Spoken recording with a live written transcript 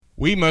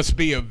We must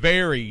be a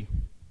very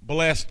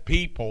blessed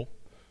people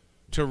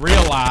to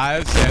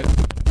realize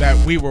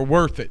that we were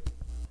worth it.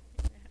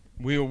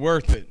 We were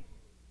worth it.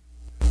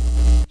 Do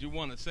you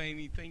want to say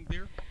anything,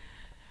 dear?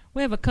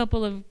 We have a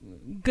couple of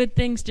good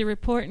things to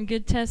report and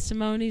good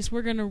testimonies.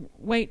 We're going to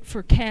wait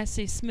for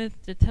Cassie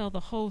Smith to tell the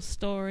whole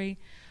story.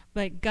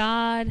 But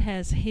God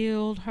has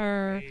healed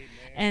her, Amen.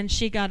 And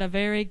she got a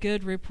very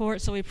good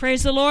report. So we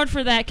praise the Lord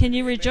for that. Can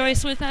you Amen.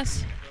 Rejoice with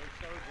us?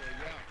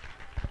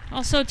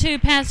 Also, too,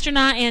 Pastor and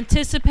I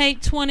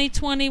anticipate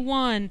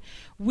 2021.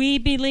 We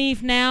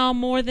believe now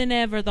more than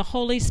ever the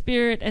Holy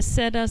Spirit has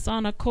set us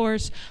on a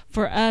course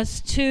for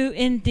us to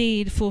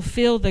indeed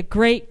fulfill the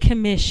Great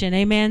Commission.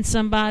 Amen,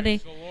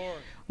 somebody?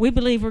 We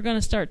believe we're going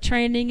to start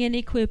training and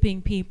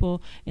equipping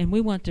people, and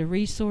we want to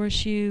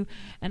resource you.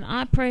 And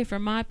I pray for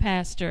my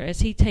pastor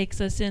as he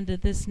takes us into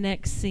this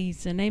next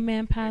season.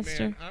 Amen,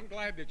 Pastor? Amen. I'm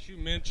glad that you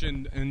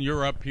mentioned, and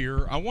you're up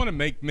here, I want to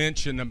make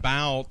mention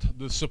about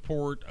the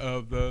support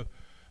of the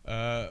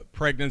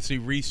Pregnancy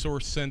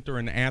Resource Center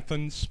in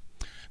Athens.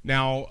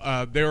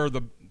 Now, there are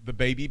the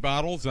baby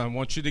bottles. I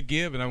want you to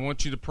give, and I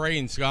want you to pray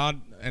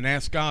and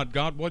ask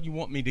God, what do you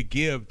want me to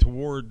give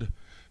toward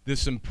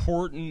this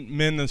important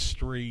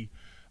ministry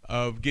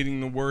of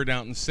getting the word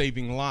out and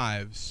saving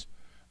lives?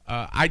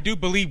 I do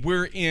believe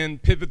we're in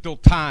pivotal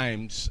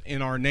times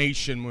in our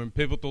nation. We're in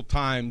pivotal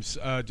times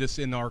just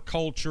in our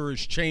culture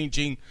is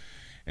changing,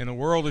 and the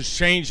world is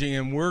changing,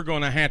 and we're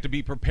going to have to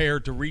be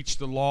prepared to reach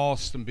the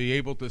lost and be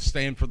able to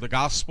stand for the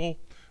gospel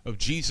of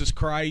Jesus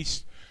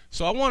Christ.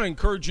 So I want to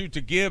encourage you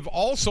to give.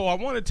 Also, I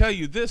want to tell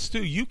you this,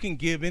 too. You can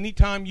give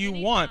anytime you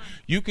want.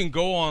 You can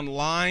go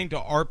online to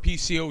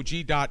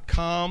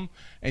rpcog.com,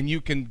 and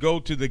you can go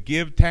to the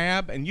Give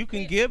tab, and you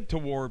can give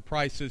toward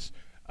Price's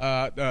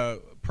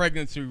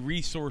Pregnancy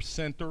Resource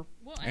Center.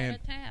 We'll add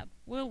a tab.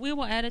 We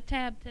will add a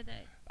tab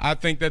today. I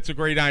think that's a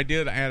great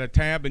idea to add a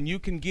tab, and you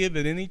can give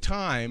at any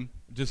time.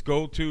 Just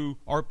go to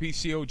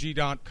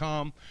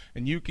rpcog.com,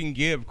 and you can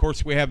give. Of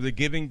course, we have the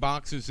giving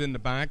boxes in the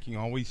back. You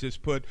can always just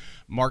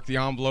mark the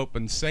envelope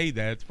and say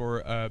that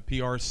for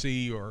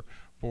PRC or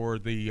for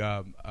the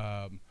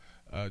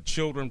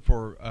children,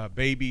 for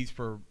babies,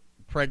 for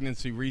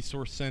Pregnancy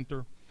Resource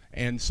Center.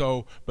 And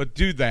so, but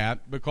do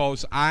that,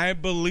 because I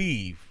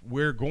believe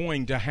we're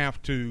going to have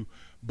to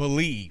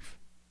believe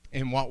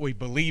in what we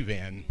believe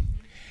in,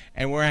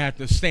 and we're going to have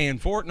to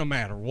stand for it no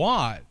matter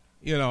what.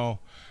 You know,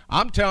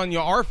 I'm telling you,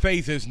 our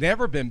faith has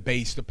never been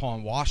based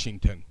upon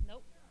Washington.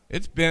 Nope.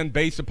 It's been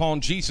based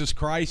upon Jesus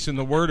Christ and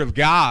the Word of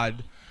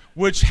God,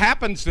 which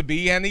happens to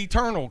be an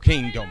eternal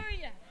kingdom.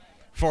 Hallelujah.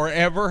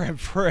 Forever and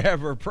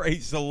forever.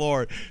 Praise the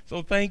Lord.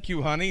 So thank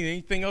you, honey.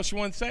 Anything else you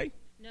want to say?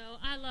 No,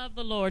 I love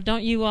the Lord.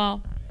 Don't you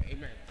all?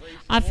 Amen.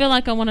 I feel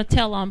like I want to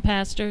tell on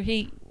Pastor.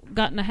 He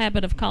got in the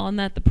habit of calling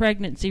that the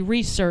Pregnancy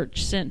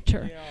Research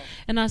Center. Yeah.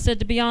 And I said,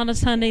 to be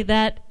honest, honey,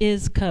 that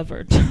is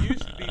covered. It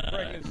used to be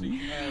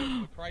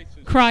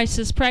pregnancy,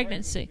 crisis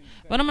pregnancy.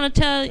 But I'm going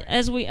to tell you,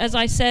 as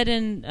I said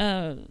in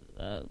 9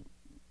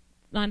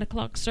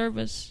 o'clock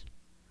service,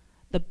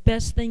 the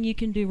best thing you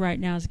can do right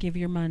now is give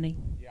your money.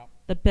 Yeah.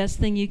 The best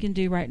thing you can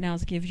do right now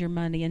is give your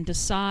money and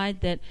decide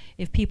that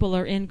if people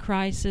are in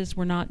crisis,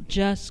 we're not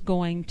just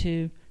going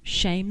to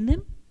shame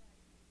them.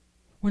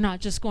 We're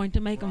not just going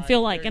to make them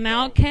feel like an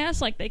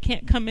outcast, like they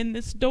can't come in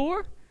this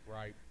door.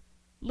 Right.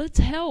 Let's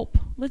help.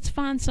 Let's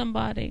find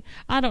somebody.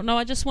 I don't know.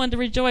 I just wanted to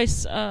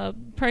rejoice.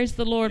 Praise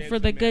the Lord for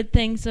the good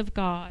things of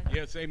God.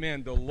 Yes,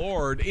 amen. The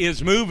Lord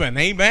is moving.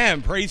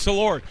 Amen. Praise the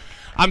Lord.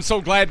 I'm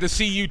so glad to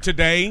see you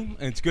today.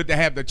 It's good to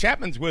have the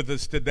Chapmans with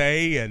us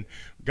today, and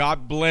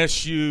God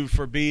bless you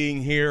for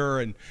being here.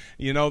 And,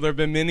 you know, there have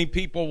been many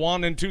people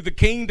wanting to the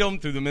kingdom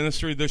through the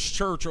ministry of this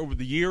church over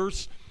the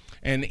years.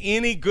 And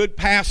any good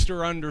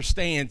pastor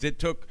understands it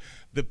took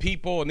the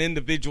people and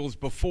individuals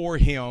before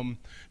him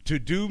to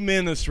do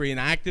ministry and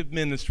active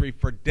ministry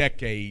for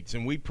decades.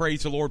 And we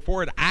praise the Lord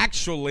for it.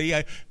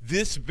 Actually,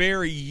 this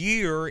very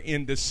year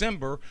in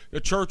December, the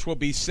church will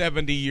be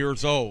 70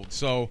 years old.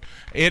 So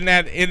isn't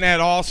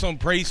that awesome?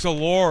 Praise the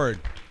Lord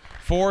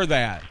for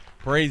that.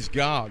 Praise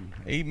God.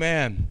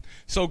 Amen.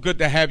 So good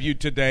to have you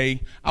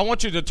today. I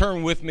want you to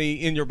turn with me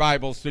in your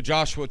Bibles to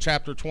Joshua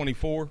chapter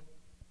 24.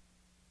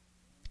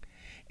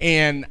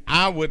 And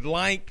I would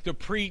like to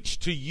preach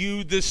to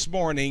you this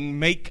morning,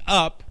 make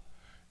up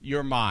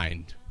your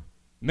mind.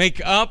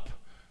 Make up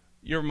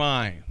your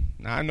mind.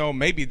 Now, I know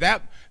maybe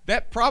that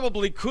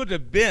probably could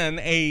have been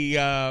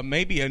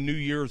maybe a New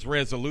Year's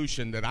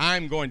resolution, that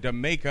I'm going to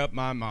make up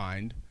my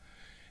mind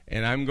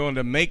and I'm going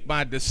to make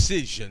my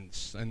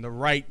decisions, and the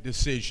right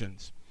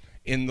decisions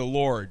in the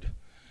Lord.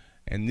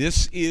 And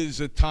this is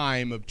a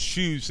time of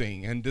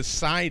choosing and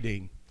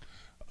deciding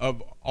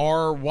of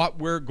what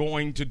we're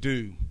going to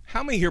do.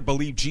 How many here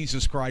believe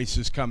Jesus Christ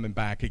is coming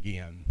back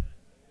again?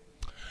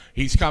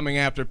 He's coming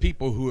after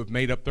people who have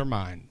made up their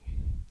mind.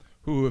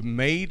 Who have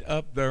made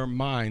up their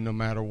mind no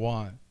matter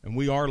what. And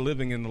we are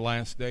living in the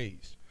last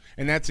days.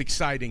 And that's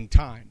exciting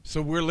times.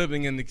 So we're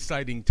living in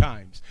exciting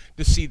times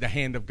to see the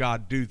hand of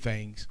God do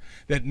things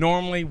that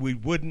normally we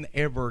wouldn't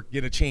ever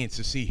get a chance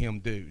to see him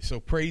do. So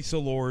praise the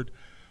Lord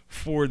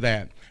for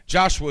that.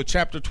 Joshua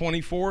chapter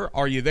 24,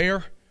 are you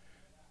there?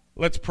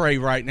 Let's pray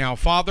right now.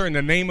 Father, in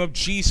the name of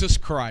Jesus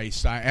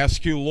Christ, I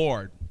ask you,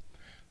 Lord,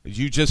 that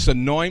you just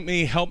anoint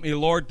me. Help me,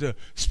 Lord, to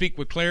speak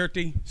with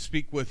clarity,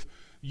 speak with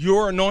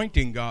your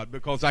anointing, God,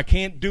 because I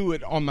can't do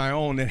it on my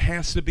own. It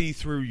has to be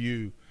through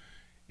you.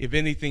 If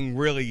anything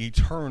really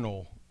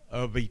eternal,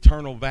 of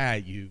eternal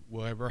value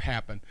will ever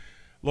happen.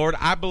 Lord,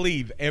 I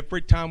believe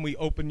every time we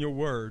open your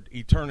word,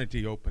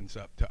 eternity opens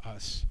up to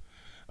us.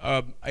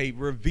 A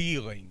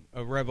revealing,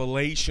 a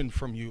revelation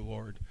from you,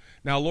 Lord.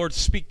 Now, Lord,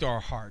 speak to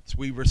our hearts.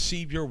 We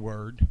receive your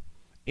word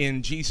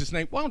in Jesus'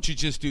 name. Why don't you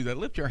just do that?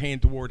 Lift your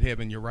hand toward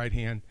heaven, your right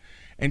hand,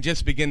 and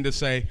just begin to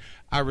say,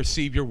 I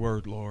receive your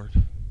word, Lord.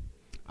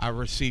 I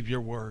receive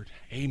your word.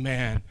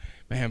 Amen.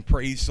 Man,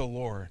 praise the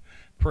Lord.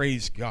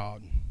 Praise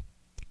God.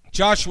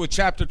 Joshua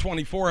chapter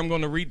 24, I'm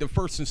going to read the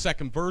first and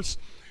second verse.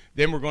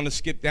 Then we're going to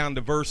skip down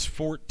to verse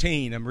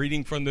 14. I'm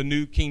reading from the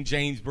New King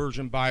James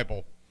Version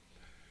Bible.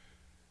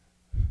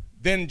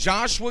 Then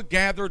Joshua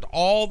gathered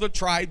all the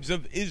tribes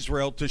of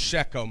Israel to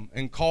Shechem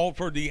and called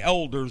for the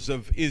elders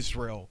of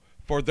Israel,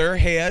 for their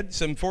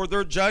heads and for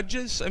their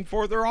judges and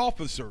for their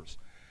officers.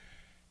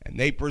 And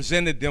they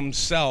presented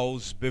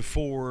themselves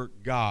before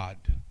God.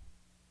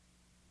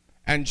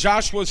 And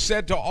Joshua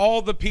said to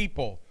all the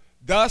people,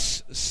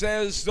 thus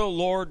says the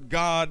Lord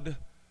God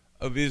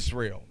of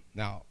Israel.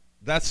 Now,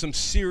 that's some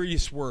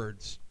serious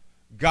words.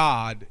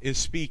 God is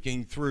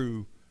speaking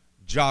through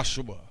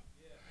Joshua.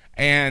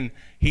 And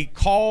he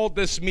called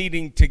this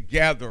meeting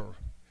together.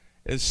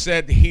 It's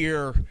said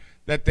here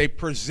that they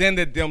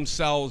presented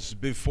themselves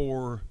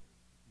before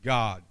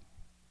God.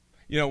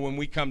 You know, when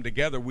we come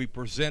together, we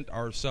present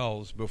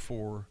ourselves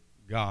before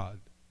God.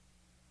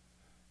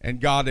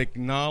 And God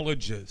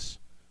acknowledges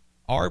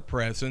our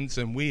presence,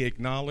 and we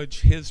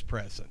acknowledge his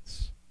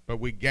presence. But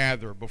we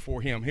gather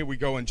before him. Here we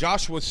go. And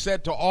Joshua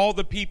said to all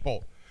the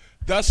people,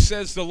 thus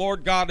says the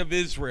Lord God of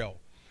Israel,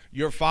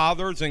 your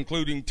fathers,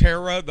 including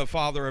Terah, the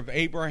father of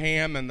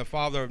Abraham and the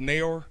father of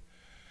Nahor,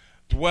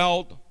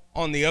 dwelt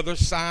on the other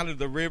side of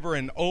the river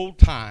in old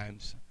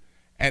times,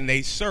 and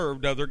they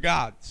served other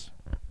gods.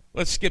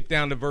 Let's skip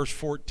down to verse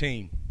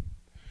 14.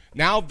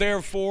 Now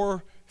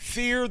therefore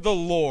fear the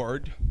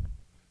Lord,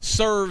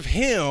 serve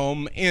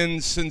him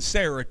in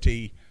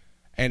sincerity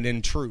and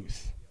in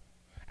truth,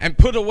 and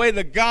put away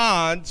the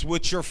gods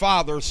which your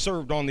fathers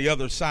served on the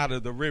other side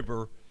of the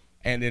river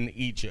and in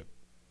Egypt.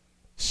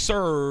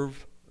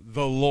 Serve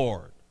the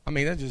Lord. I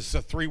mean, that's just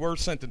a three-word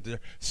sentence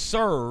there.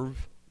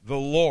 Serve the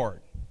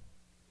Lord.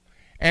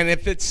 And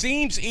if it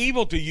seems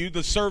evil to you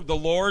to serve the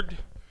Lord,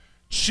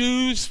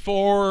 choose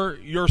for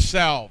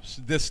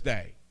yourselves this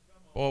day.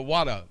 Well,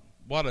 what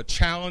a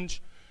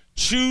challenge.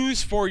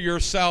 Choose for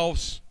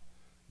yourselves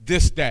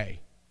this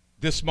day,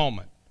 this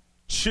moment.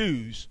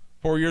 Choose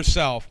for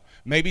yourself.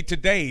 Maybe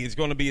today is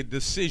going to be a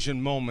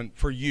decision moment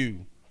for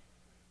you.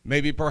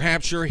 Maybe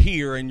perhaps you're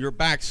here and you're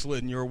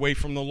backslidden, you're away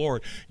from the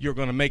Lord. You're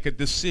going to make a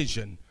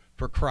decision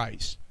for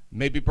Christ.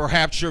 Maybe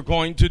perhaps you're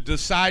going to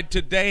decide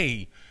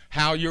today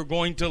how you're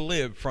going to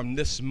live from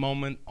this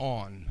moment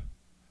on.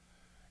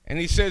 And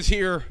he says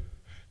here,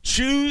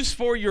 choose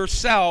for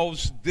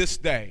yourselves this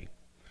day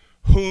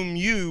whom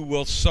you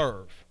will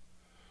serve,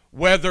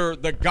 whether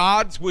the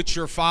gods which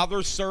your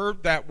fathers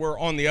served that were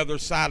on the other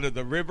side of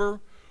the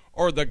river,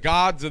 or the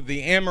gods of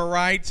the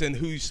Amorites in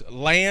whose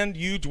land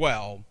you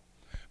dwell.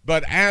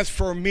 But as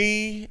for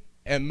me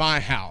and my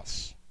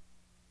house,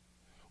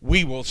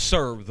 we will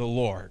serve the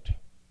Lord.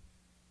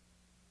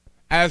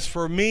 As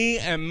for me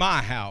and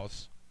my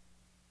house,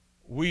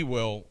 we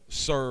will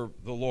serve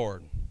the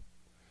Lord.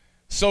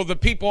 So the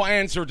people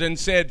answered and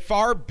said,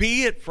 far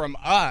be it from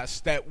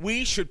us that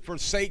we should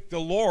forsake the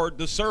Lord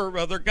to serve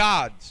other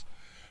gods.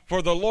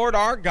 For the Lord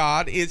our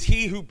God is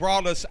he who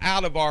brought us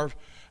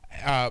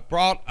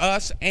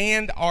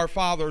and our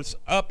fathers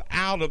up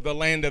out of the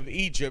land of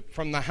Egypt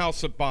from the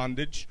house of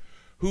bondage,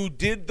 who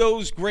did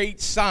those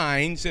great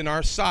signs in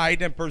our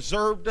sight and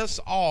preserved us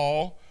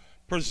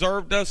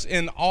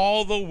in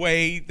all the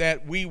way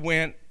that we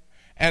went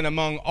and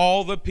among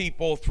all the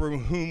people through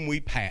whom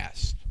we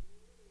passed.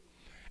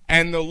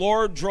 And the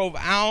Lord drove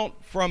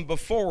out from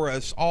before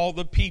us all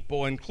the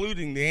people,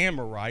 including the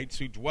Amorites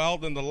who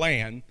dwelled in the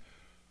land.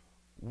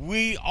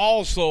 We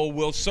also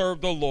will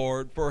serve the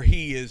Lord, for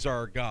he is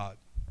our God.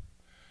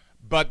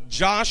 But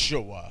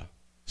Joshua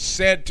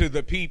said to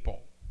the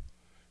people,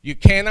 you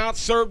cannot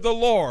serve the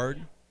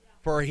Lord,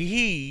 for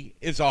he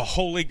is a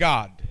holy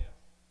God.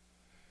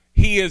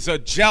 He is a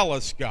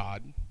jealous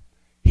God.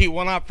 He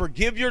will not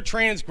forgive your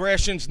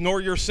transgressions nor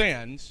your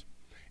sins.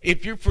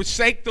 If you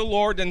forsake the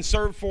Lord and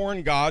serve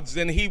foreign gods,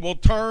 then he will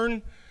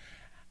turn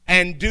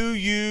and do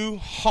you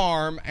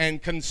harm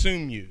and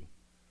consume you.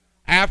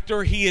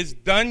 After he has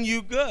done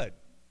you good,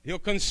 he'll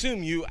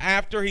consume you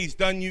after he's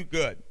done you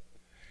good.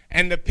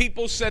 And the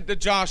people said to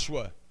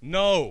Joshua,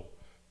 no,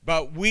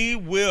 but we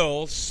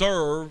will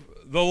serve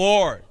the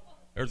Lord.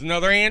 There's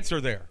another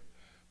answer there.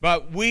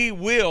 But we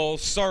will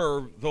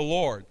serve the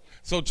Lord.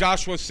 So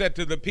Joshua said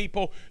to the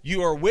people,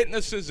 you are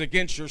witnesses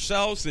against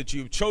yourselves that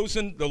you've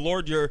chosen the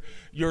Lord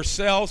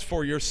yourselves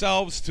for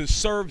yourselves to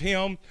serve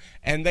him.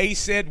 And they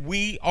said,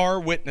 we are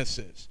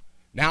witnesses.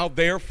 Now,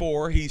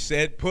 therefore, he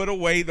said, put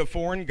away the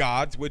foreign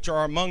gods which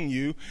are among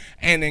you,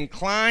 and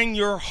incline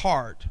your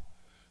heart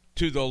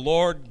to the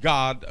Lord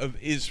God of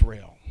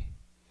Israel.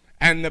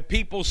 And the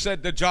people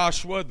said to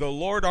Joshua, the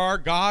Lord our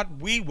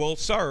God we will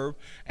serve,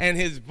 and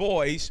his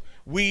voice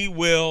we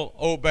will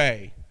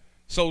obey.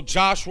 So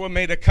Joshua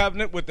made a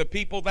covenant with the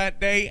people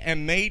that day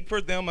and made for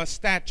them a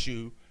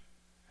statute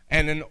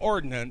and an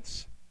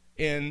ordinance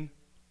in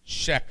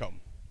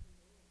Shechem.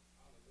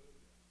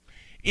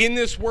 In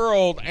this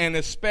world, and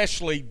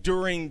especially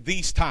during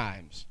these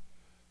times,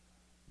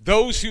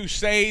 those who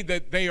say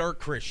that they are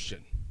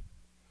Christian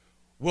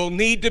will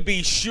need to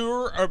be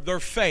sure of their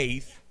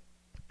faith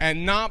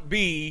and not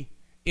be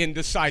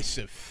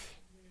indecisive.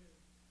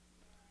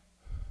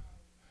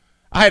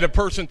 I had a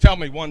person tell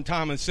me one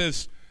time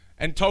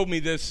and told me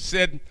this,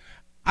 said,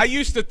 I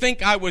used to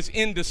think I was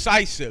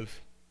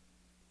indecisive,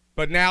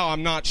 but now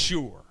I'm not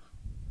sure.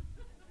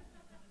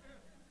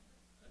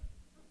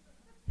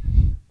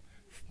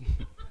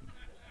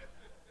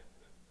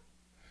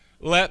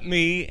 Let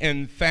me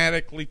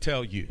emphatically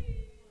tell you,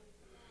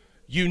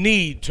 you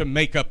need to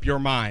make up your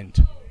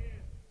mind.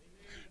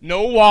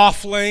 No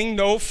waffling,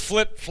 no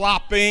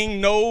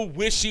flip-flopping, no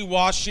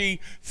wishy-washy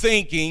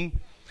thinking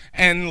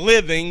and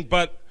living,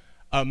 but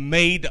a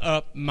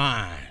made-up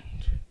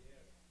mind.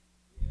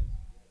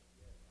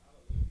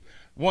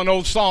 One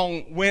old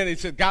song went, it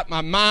said, got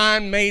my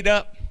mind made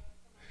up,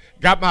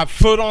 got my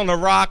foot on the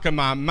rock, and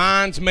my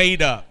mind's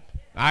made up.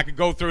 I could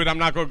go through it. I'm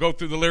not going to go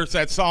through the lyrics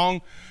of that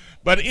song.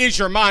 But is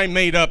your mind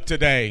made up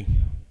today?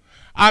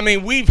 I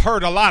mean, we've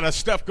heard a lot of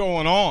stuff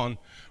going on.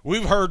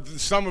 We've heard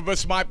some of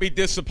us might be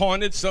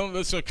disappointed. Some of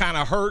us are kind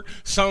of hurt.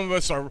 Some of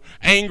us are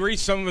angry.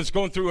 Some of us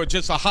going through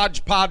just a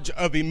hodgepodge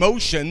of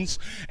emotions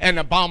and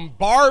a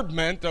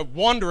bombardment of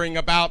wondering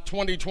about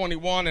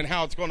 2021 and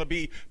how it's going to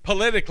be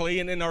politically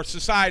and in our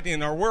society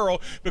and our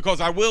world. Because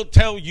I will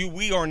tell you,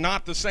 we are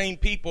not the same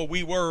people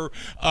we were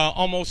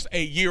almost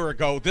a year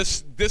ago.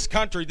 This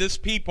country, this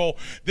people,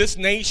 this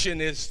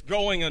nation is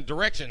going a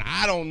direction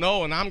I don't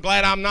know, and I'm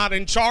glad I'm not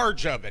in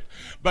charge of it.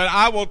 But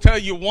I will tell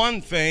you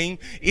one thing,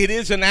 it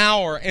is an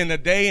hour and a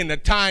day and a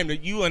time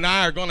that you and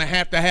I are going to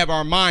have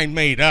our mind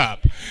made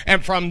up.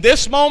 And from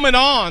this moment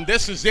on,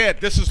 this is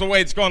it. This is the way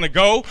it's going to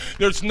go.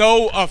 There's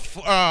no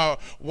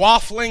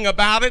waffling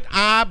about it.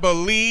 I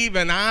believe,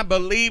 and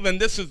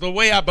this is the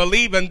way I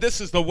believe, and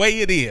this is the way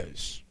it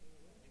is.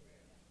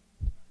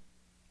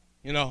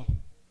 You know,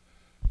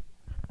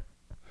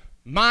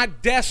 my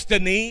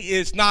destiny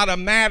is not a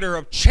matter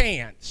of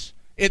chance.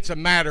 It's a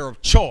matter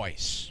of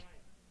choice.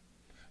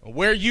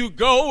 Where you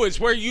go is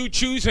where you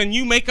choose, and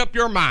you make up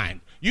your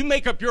mind. You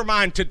make up your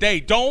mind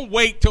today. Don't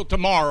wait till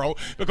tomorrow,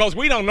 because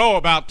we don't know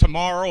about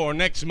tomorrow or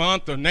next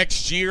month or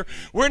next year.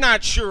 We're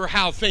not sure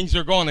how things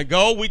are going to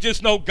go. We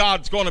just know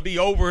God's going to be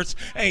over us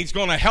and he's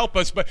going to help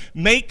us. But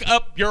make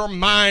up your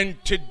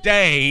mind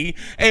today,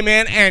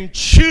 amen, and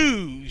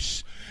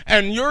choose.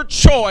 And your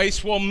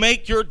choice will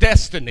make your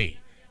destiny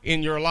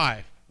in your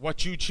life.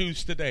 What you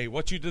choose today,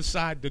 what you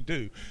decide to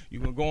do.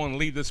 You will go and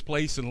leave this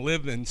place and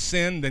live in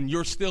sin, then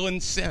you're still in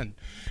sin.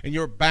 And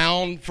you're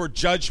bound for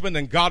judgment,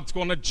 and God's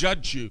going to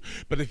judge you.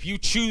 But if you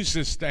choose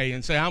this day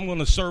and say, I'm going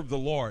to serve the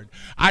Lord.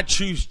 I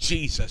choose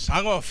Jesus.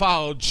 I'm going to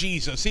follow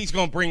Jesus. He's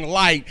going to bring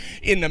light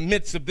in the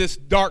midst of this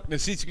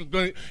darkness. He's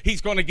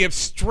going to give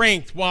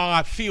strength while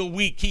I feel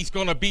weak. He's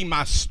going to be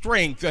my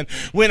strength. And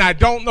when I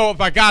don't know if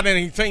I got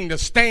anything to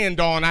stand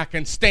on, I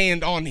can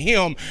stand on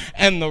him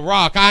and the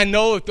rock. I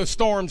know if the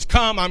storms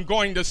come, I'm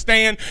going to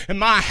stand, and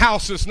my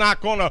house is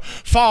not going to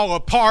fall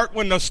apart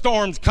when the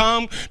storms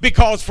come,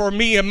 because for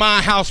me and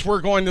my house,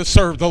 we're going to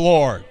serve the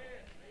Lord.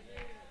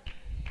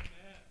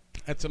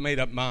 That's a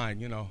made-up mind,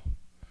 you know.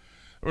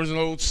 There was an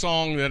old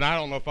song that I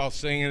don't know if I'll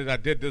sing it. I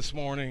did this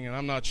morning, and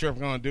I'm not sure if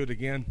I'm going to do it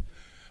again.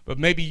 But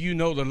maybe you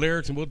know the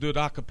lyrics, and we'll do it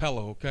a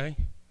cappella, okay?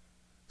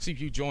 See if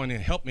you join in.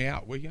 Help me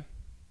out, will you?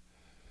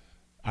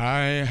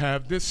 I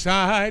have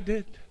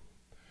decided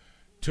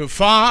to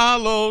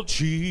follow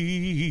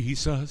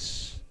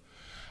Jesus.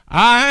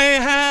 I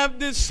have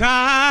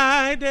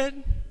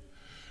decided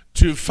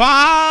to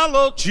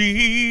follow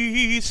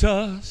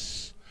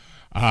Jesus.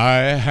 I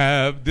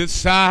have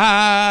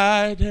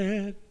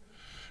decided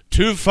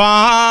to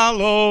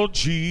follow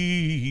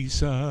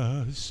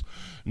Jesus.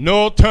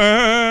 No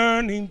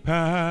turning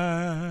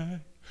back,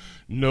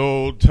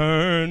 no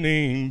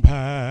turning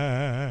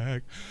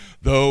back.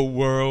 The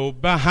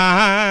world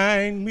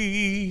behind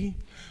me,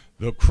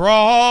 the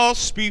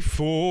cross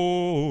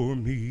before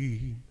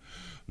me.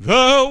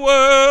 The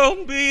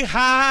world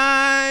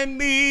behind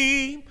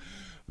me,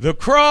 the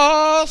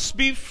cross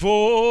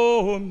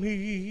before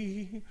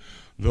me.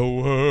 The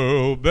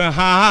world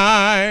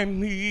behind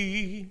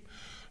me,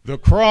 the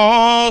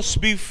cross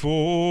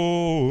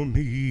before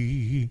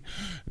me.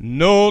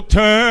 No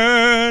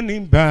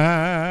turning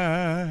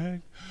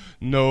back,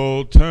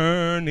 no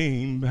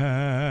turning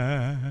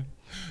back.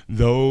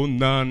 Though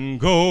none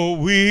go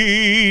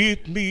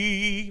with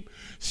me,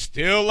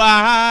 still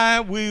I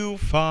will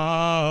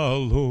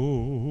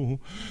follow.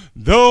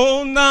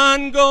 Though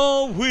none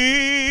go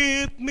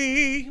with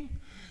me,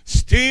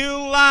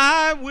 still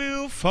I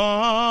will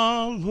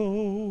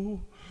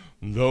follow.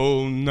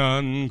 Though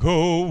none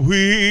go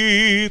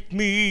with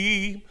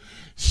me,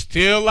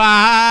 still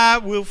I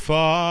will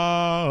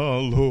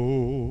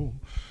follow.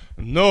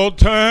 No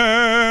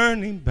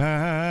turning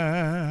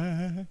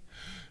back,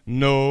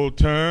 no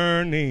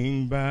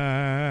turning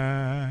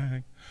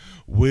back.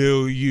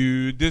 Will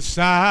you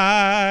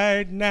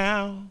decide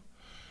now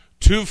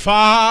to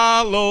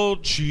follow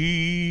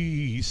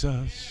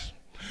Jesus?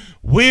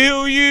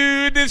 Will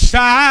you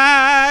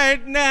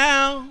decide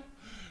now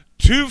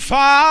to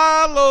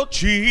follow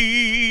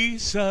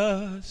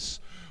Jesus?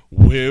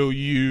 Will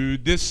you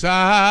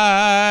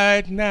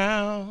decide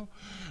now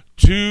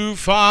to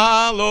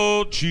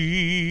follow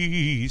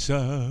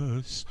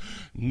Jesus?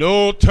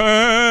 No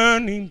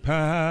turning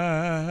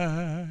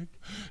back,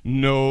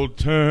 no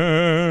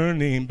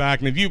turning back.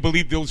 And if you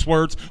believe those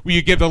words, will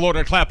you give the Lord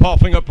a clap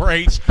offering of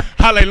praise?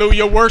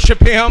 Hallelujah. Worship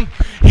him.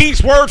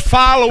 He's worth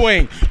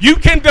following. You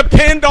can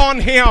depend on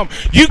him.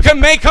 You can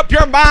make up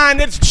your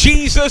mind it's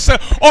Jesus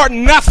or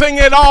nothing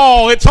at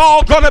all. It's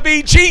all going to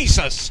be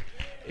Jesus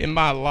in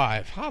my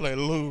life.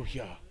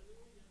 Hallelujah.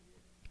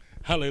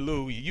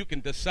 Hallelujah. You can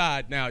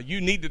decide now.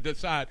 You need to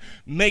decide.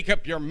 Make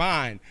up your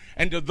mind.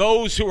 And to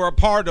those who are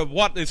part of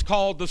what is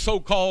called the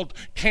so-called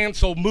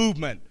cancel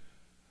movement,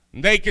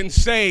 they can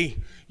say,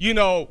 you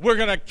know, we're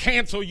going to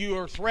cancel you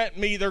or threaten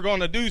me. They're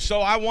going to do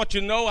so. I want you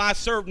to know I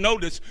serve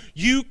notice.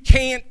 You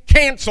can't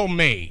cancel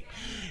me.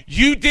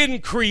 You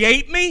didn't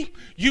create me.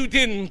 You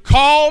didn't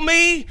call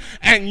me.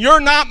 And you're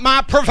not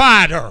my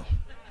provider.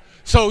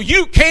 So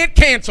you can't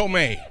cancel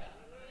me.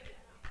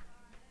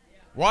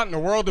 What in the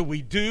world did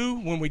we do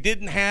when we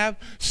didn't have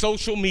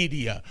social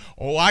media?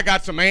 Oh, I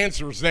got some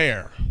answers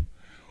there.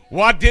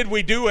 What did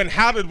we do and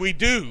how did we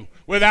do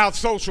without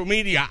social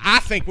media?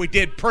 I think we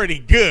did pretty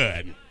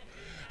good.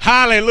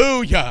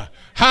 Hallelujah.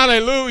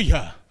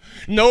 Hallelujah.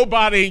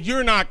 Nobody,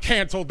 you're not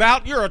canceled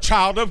out. You're a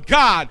child of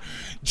God.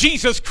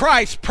 Jesus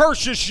Christ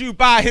purchased you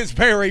by his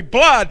very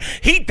blood.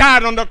 He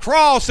died on the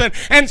cross and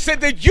said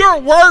that you're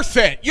worth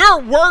it.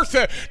 You're worth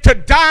it to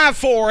die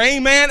for.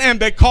 Amen. And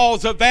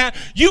because of that,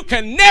 you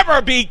can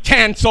never be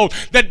canceled.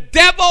 The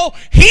devil,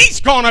 he's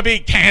going to be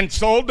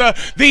canceled.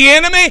 The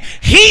enemy,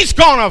 he's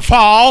going to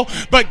fall.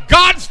 But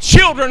God's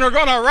children are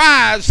going to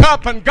rise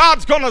up and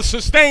God's going to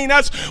sustain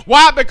us.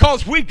 Why?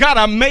 Because we've got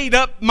a made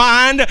up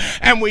mind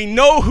and we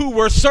know who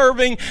we're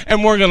serving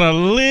and we're going to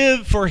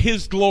live for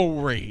his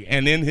glory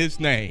and in his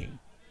name.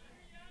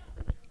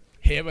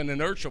 Heaven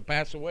and earth shall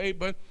pass away,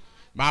 but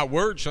my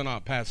word shall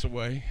not pass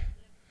away.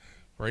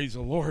 Praise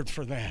the Lord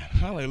for that.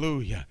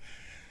 Hallelujah.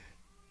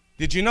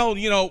 Did you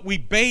know, we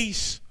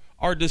base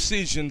our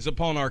decisions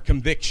upon our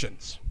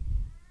convictions.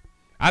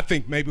 I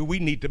think maybe we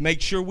need to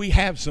make sure we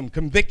have some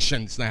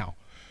convictions now.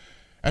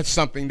 That's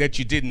something that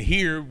you didn't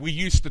hear. We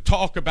used to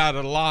talk about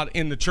it a lot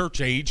in the church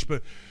age,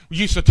 but we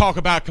used to talk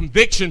about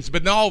convictions,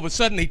 but then all of a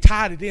sudden they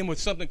tied it in with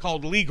something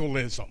called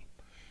legalism.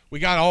 We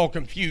got all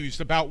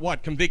confused about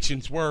what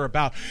convictions were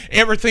about.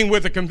 Everything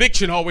with a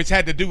conviction always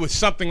had to do with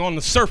something on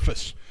the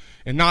surface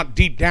and not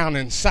deep down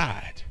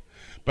inside.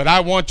 But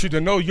I want you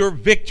to know your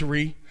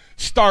victory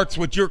starts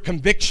with your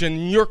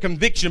conviction. Your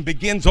conviction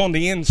begins on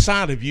the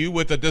inside of you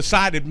with a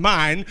decided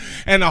mind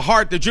and a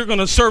heart that you're going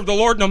to serve the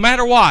Lord no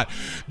matter what.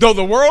 Though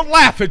the world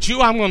laugh at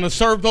you, I'm going to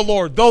serve the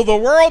Lord. Though the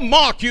world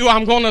mock you,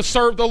 I'm going to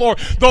serve the Lord.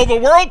 Though the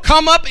world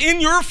come up in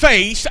your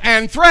face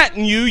and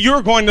threaten you,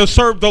 you're going to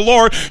serve the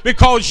Lord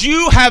because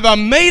you have a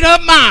made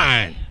up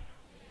mind.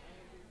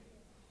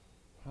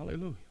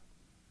 Hallelujah.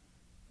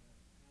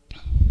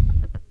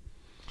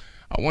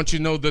 I want you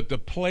to know that the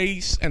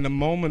place and the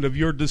moment of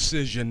your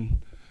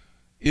decision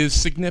is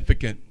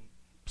significant.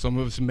 Some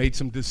of us made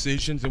some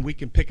decisions and we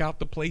can pick out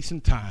the place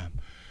and time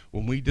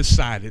when we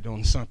decided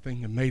on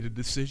something and made a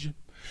decision.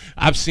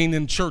 I've seen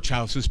in church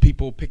houses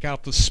people pick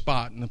out the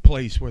spot and the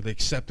place where they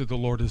accepted the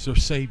Lord as their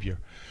Savior.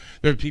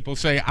 There are people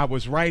say, I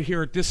was right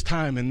here at this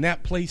time in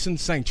that place in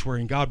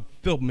sanctuary and God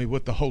filled me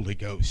with the Holy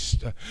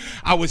Ghost.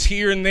 I was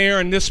here and there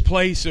in this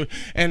place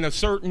and a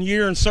certain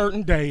year and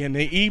certain day in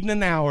the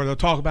evening hour they'll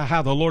talk about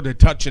how the Lord had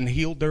touched and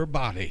healed their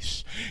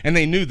bodies. And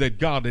they knew that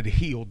God had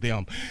healed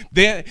them.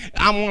 Then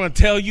I want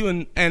to tell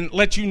you and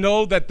let you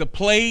know that the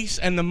place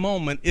and the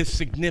moment is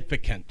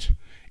significant.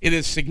 It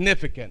is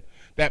significant.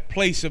 That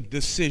place of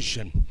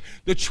decision.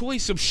 The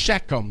choice of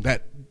Shechem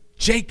that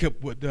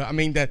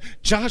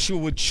Joshua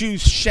would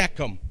choose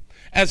Shechem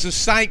as a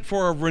site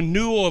for a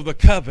renewal of the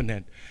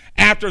covenant.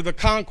 After the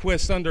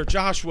conquest under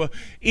Joshua,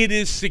 it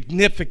is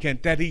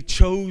significant that he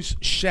chose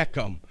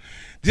Shechem.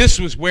 This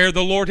was where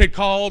the Lord had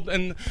called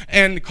and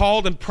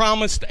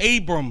promised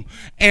Abram,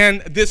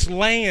 and this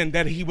land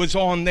that he was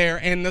on there,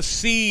 and the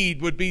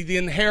seed would be the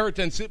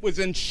inheritance. It was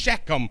in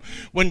Shechem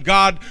when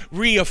God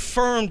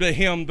reaffirmed to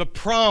him the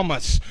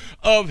promise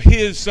of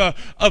his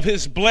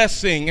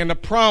blessing and the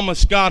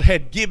promise God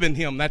had given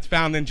him. That's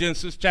found in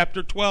Genesis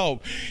chapter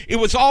 12. It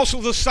was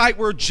also the site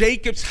where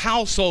Jacob's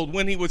household,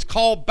 when he was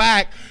called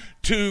back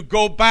to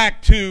go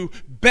back to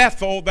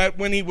Bethel, that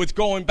when he was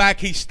going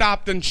back, he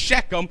stopped in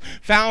Shechem,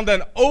 found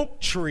an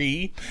oak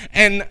tree,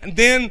 and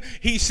then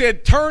he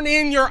said, turn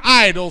in your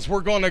idols.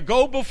 We're going to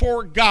go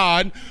before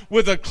God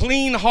with a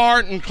clean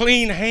heart and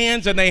clean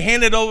hands. And they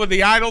handed over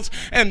the idols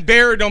and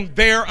buried them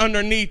there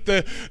underneath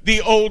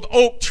the old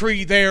oak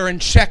tree there in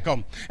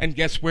Shechem. And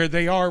guess where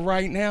they are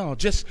right now?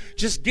 Just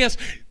guess.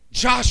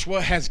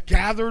 Joshua has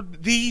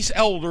gathered these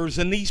elders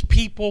and these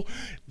people,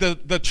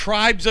 the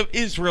tribes of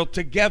Israel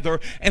together,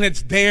 and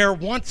it's there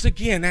once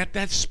again at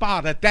that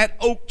spot, at that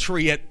oak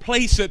tree,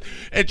 place it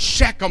at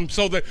Shechem,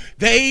 so that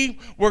they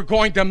were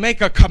going to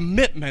make a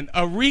commitment,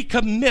 a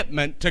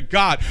recommitment to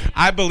God.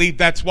 I believe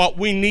that's what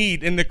we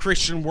need in the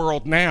Christian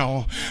world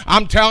now.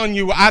 I'm telling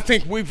you, I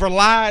think we've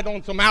relied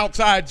on some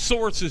outside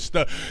sources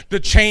to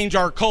change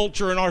our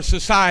culture and our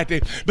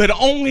society, but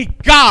only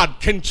God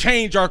can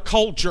change our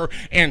culture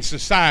and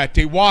society.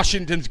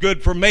 Washington's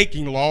good for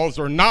making laws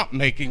or not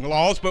making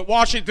laws, but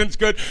Washington's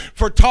good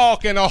for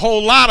talk and a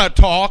whole lot of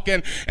talk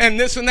and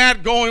this and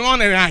that going on.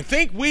 And I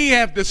think we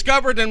have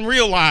discovered and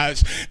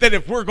realized that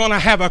if we're going to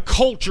have a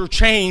culture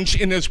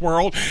change in this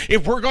world,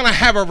 if we're going to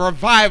have a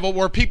revival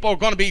where people are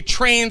going to be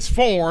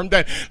transformed,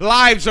 that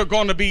lives are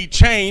going to be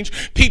changed,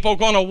 people are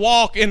going to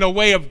walk in the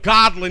way of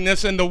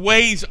godliness and the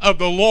ways of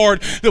the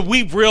Lord, that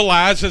we've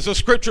realized, as the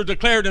scripture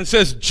declared and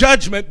says,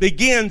 judgment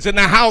begins in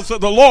the house of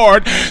the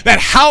Lord, that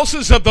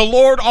houses of the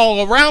Lord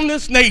all around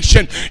this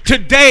nation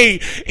today,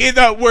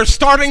 we're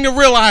starting to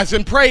realize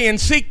and pray and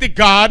seek to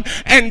God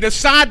and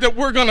decide that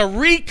we're going to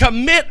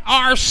recommit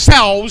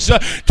ourselves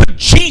to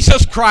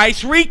Jesus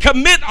Christ,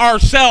 recommit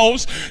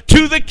ourselves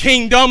to the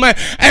kingdom, and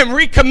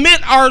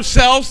recommit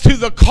ourselves to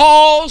the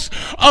cause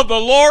of the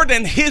Lord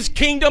and his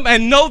kingdom,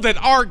 and know that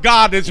our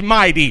God is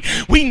mighty.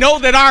 We know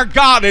that our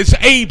God is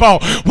able.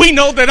 We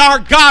know that our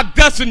God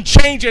doesn't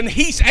change, and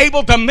he's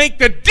able to make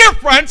the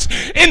difference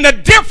in the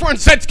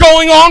difference that's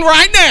going on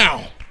right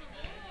now.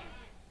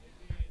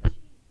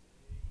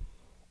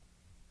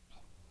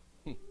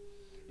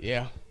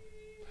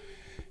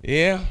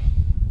 Yeah.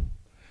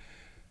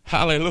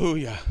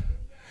 Hallelujah.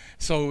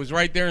 So it was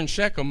right there in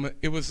Shechem.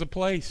 It was the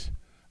place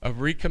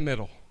of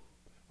recommittal.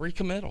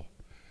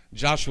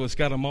 Joshua's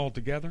got them all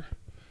together.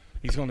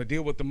 He's going to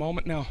deal with the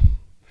moment. Now,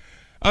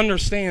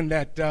 understand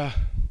that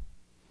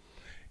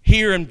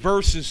here in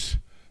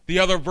the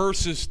other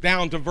verses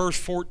down to verse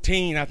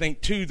 14, I think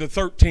 2 to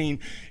 13,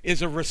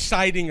 is a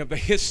reciting of the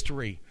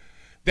history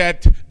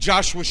that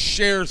Joshua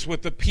shares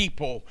with the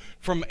people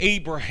from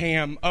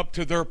Abraham up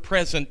to their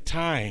present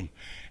time,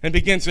 and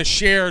begins to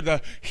share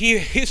the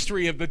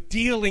history of the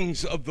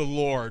dealings of the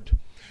Lord.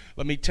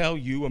 Let me tell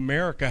you,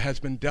 America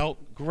has been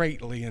dealt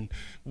greatly and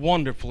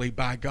wonderfully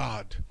by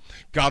God.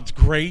 God's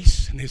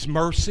grace and his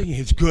mercy,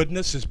 his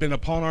goodness has been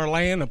upon our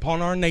land,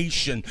 upon our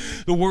nation.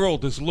 The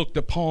world has looked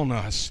upon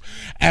us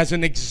as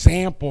an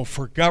example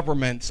for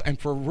governments and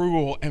for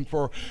rule and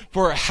for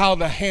how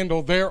to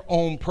handle their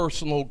own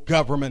personal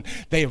government.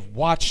 They have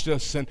watched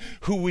us and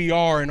who we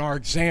are and our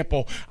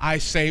example. I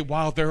say,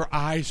 while their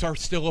eyes are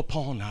still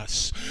upon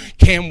us,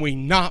 can we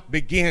not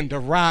begin to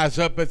rise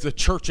up as the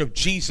church of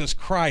Jesus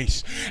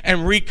Christ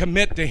and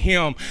recommit to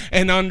him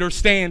and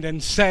understand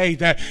and say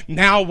that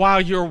now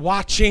while you're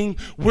watching,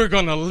 we're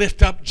going to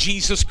lift up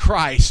Jesus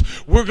Christ.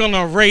 We're going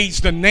to raise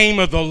the name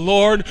of the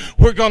Lord.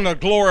 We're going to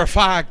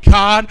glorify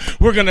God.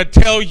 We're going to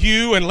tell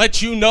you and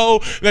let you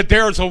know that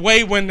there's a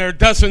way when there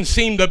doesn't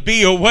seem to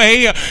be a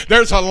way.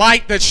 There's a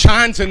light that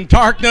shines in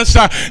darkness.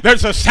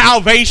 There's a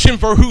salvation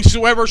for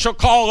whosoever shall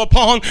call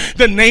upon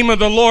the name of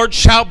the Lord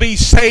shall be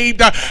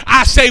saved.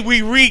 I say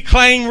we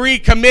reclaim,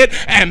 recommit,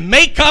 and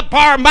make up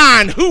our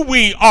mind who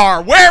we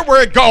are, where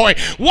we're going,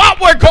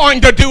 what we're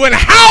going to do, and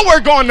how we're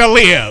going to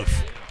live.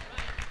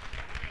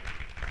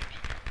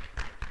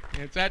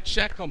 It's at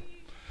Shechem.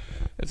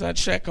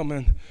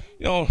 And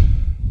you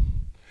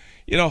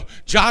know,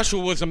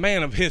 Joshua was a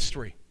man of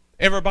history.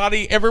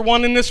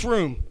 Everyone in this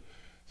room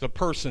is a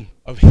person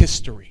of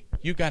history.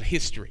 You got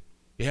history.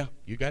 Yeah,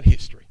 you got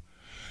history.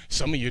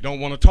 Some of you don't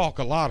want to talk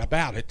a lot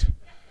about it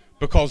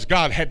because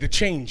God had to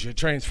change you,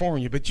 transform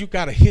you, but you've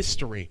got a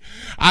history.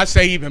 I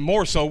say even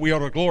more so, we ought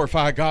to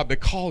glorify God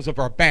because of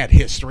our bad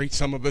history.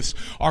 Some of us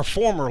are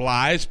former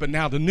lives, but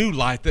now the new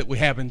life that we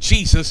have in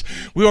Jesus,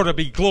 we ought to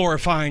be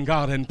glorifying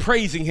God and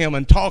praising him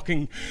and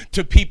talking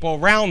to people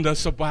around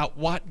us about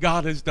what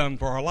God has done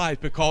for our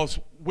life, because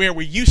where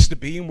we used to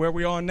be and where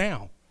we are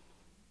now.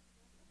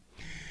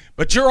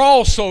 But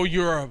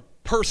you're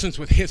persons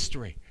with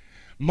history.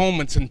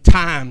 Moments and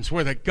times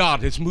where that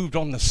God has moved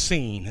on the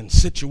scene and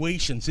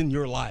situations in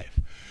your life.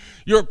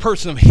 You're a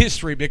person of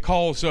history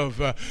because of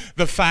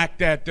the fact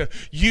that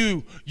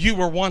you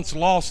were once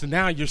lost and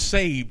now you're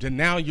saved and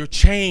now you're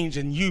changed,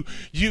 and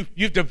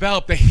you've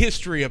developed a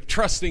history of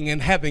trusting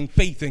and having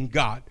faith in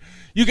God.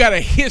 You got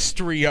a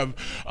history of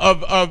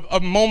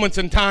moments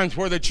and times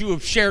where that you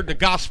have shared the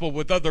gospel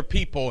with other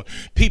people.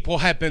 People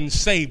have been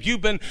saved.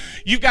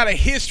 You've got a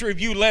history of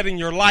you letting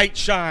your light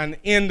shine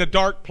in the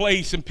dark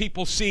place and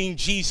people seeing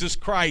Jesus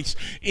Christ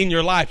in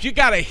your life. You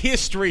got a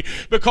history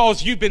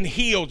because you've been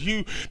healed.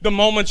 The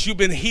moments you've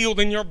been healed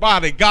in your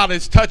body, God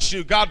has touched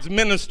you. God's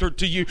ministered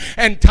to you.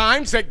 And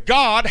times that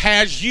God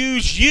has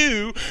used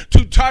you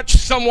to touch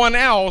someone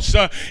else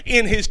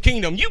in his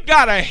kingdom. You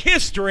got a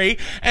history,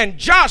 and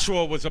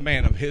Joshua was a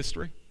man of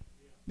history.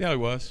 Yeah, he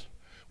was.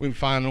 We can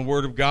find in the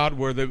Word of God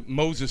where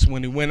Moses,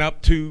 when he went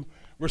up to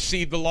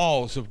receive the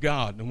laws of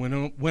God and when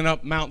he went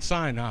up Mount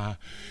Sinai,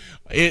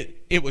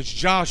 it was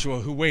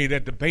Joshua who waited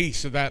at the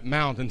base of that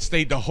mountain and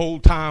stayed the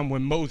whole time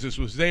when Moses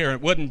was there.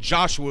 It wasn't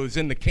Joshua who was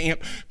in the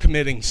camp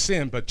committing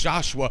sin, but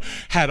Joshua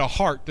had a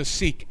heart to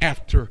seek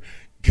after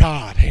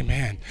God.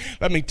 Amen.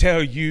 Let me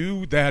tell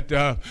you that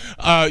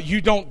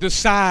you don't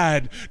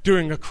decide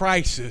during a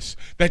crisis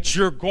that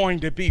you're going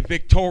to be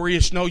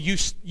victorious. No,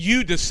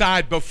 you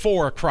decide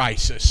before a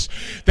crisis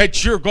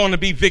that you're going to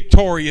be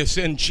victorious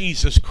in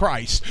Jesus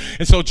Christ.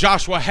 And so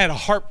Joshua had a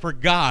heart for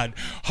God,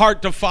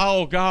 heart to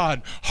follow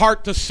God,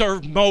 heart to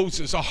serve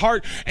Moses, a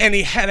heart, and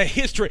he had a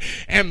history.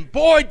 And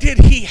boy, did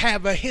he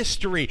have a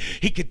history.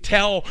 He could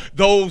tell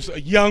those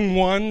young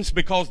ones,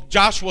 because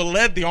Joshua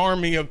led the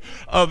army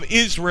of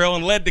Israel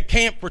and led the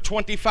camp for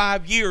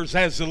 25 years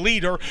as the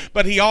leader,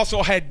 but he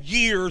also had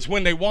years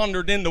when they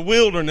wandered in the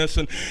wilderness,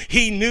 and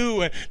he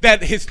knew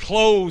that his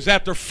clothes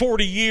after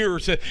 40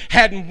 years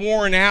hadn't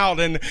worn out,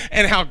 and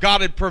how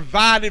God had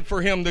provided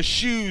for him the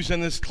shoes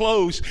and his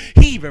clothes.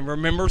 He even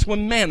remembers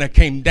when manna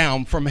came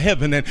down from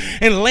heaven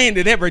and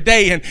landed every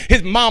day, and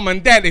his mom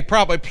and daddy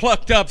probably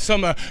plucked up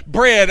some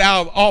bread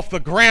out off the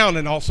ground,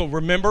 and also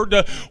remembered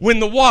when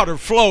the water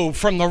flowed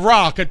from the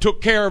rock and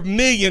took care of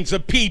millions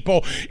of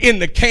people in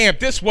the camp.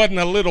 This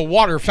wasn't a little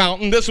water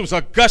fountain. This was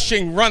a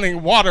gushing,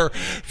 running water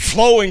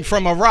flowing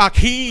from a rock.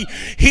 He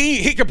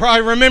could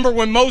probably remember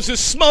when Moses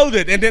smote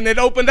it and then it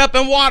opened up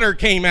and water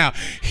came out.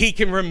 He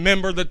can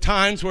remember the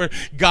times where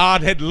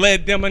God had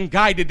led them and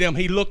guided them.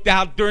 He looked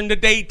out during the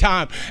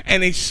daytime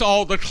and he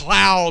saw the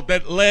cloud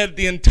that led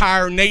the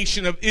entire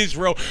nation of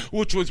Israel,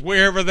 which was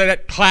wherever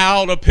that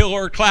cloud, a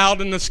pillar of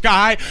cloud in the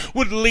sky,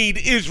 would lead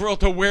Israel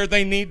to where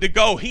they need to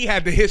go. He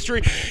had the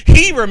history.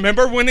 He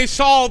remembered when he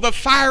saw the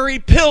fiery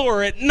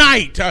pillar at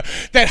night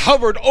that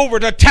hovered over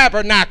the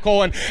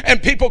tabernacle,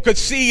 and people could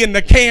see in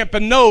the camp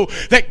and know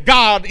that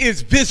God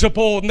is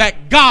visible and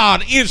that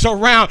God is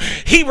around.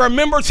 He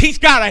remembers. He's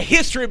got a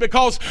history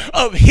because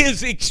of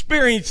his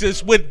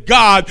experiences with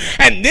God.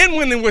 And then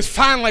when he was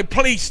finally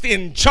placed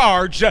in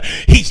charge,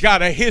 he's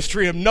got a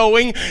history of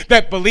knowing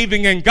that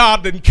believing in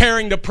God and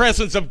carrying the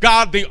presence of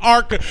God, the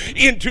ark,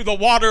 into the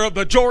water of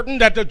the Jordan,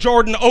 that the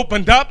Jordan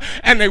opened up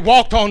and they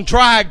walked on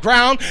dry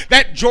ground.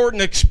 That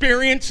Jordan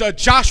experience,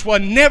 Joshua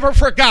never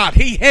forgot.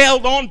 He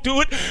held on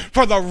to it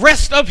for the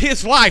rest of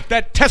his life.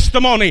 That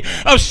testimony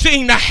of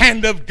seeing the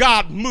hand of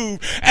God move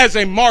as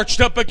they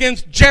marched up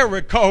against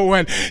Jericho,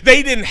 and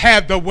they didn't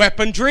have the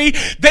weaponry,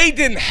 they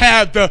didn't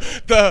have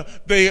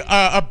the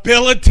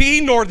ability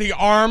nor the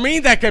army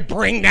that could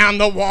bring down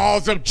the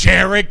walls of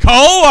Jericho.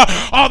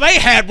 All they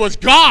had was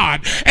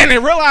God, and they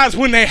realized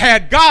when they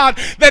had God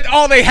that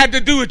all they had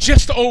to do was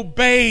just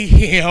obey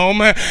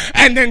him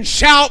and then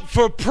shout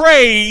for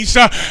praise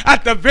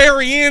at the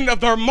very end of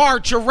their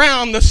march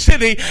around the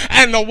city,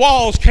 and the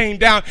walls came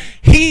down.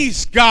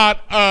 He's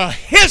got a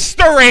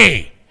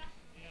history.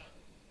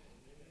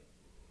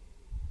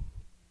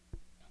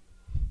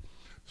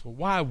 So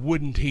why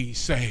wouldn't he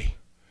say,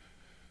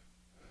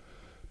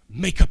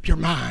 make up your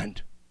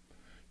mind,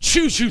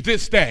 choose you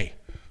this day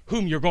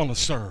whom you're going to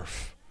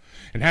serve,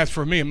 and as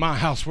for me and my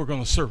house, we're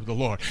going to serve the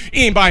Lord.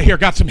 Anybody here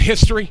got some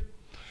history?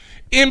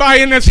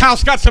 Anybody in this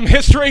house got some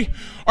history?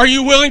 Are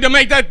you willing to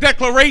make that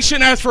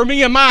declaration? As for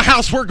me and my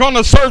house, we're going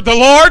to serve the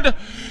Lord.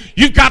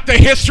 You've got the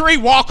history.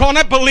 Walk on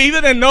it, believe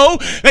it, and know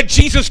that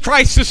Jesus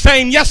Christ is the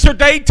same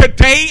yesterday,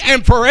 today,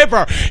 and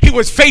forever. He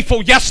was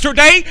faithful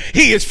yesterday.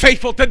 He is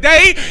faithful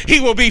today. He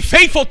will be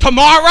faithful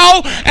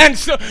tomorrow. And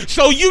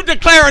so you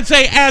declare and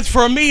say, as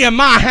for me and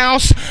my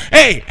house,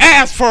 hey,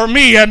 as for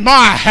me and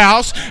my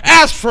house,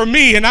 as for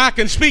me, and I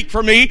can speak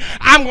for me,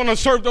 I'm going to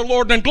serve the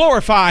Lord and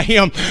glorify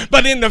him.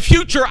 But in the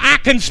future, I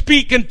can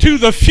speak into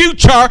the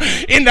future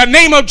in the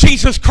name of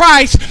Jesus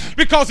Christ,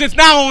 because it's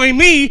not only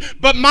me,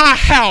 but my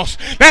house.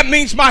 That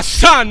means my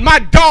son, my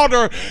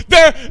daughter,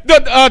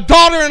 the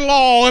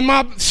daughter-in-law, and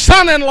my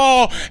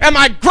son-in-law, and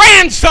my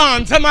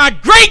grandsons, and my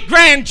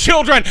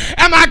great-grandchildren,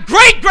 and my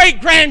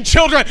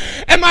great-great-grandchildren,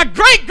 and my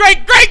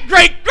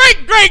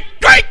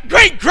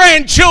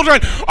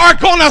great-great-great-great-great-great-great-grandchildren are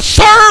going to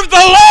serve the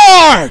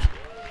Lord.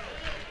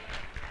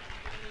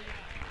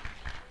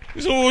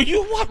 So, well,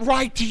 what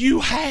right do you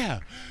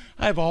have?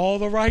 I have all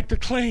the right to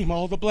claim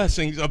all the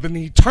blessings of an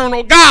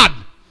eternal God.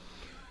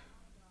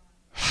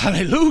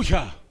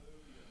 Hallelujah.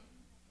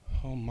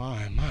 Oh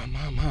my.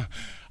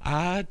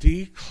 I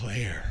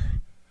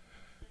declare.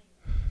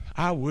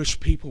 I wish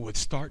people would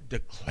start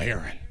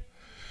declaring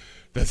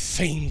the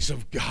things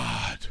of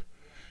God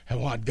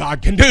and what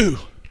God can do.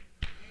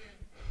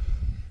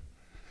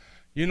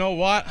 You know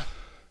what?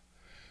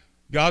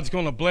 God's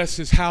going to bless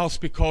his house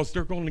because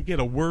they're going to get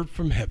a word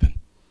from heaven.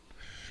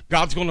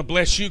 God's going to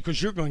bless you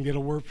because you're going to get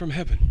a word from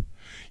heaven.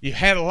 You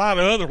had a lot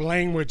of other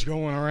language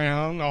going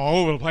around all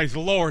over the place.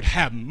 Lord,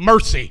 have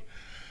mercy.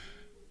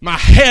 My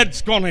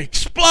head's going to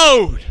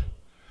explode.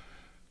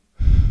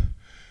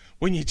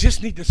 When you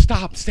just need to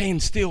stop,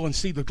 stand still, and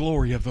see the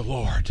glory of the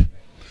Lord.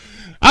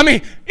 I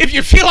mean, if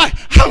you feel like,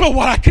 I don't know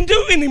what I can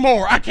do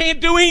anymore. I can't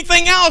do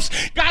anything else.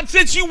 God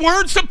says you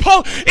weren't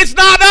supposed. It's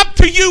not up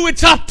to you.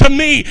 It's up to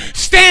me.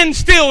 Stand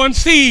still and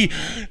see.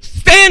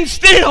 Stand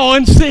still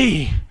and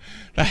see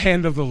the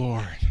hand of the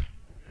Lord.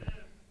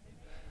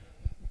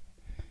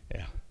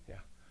 Yeah.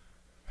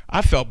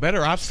 I felt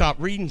better. I've stopped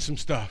reading some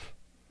stuff.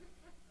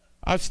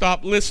 I've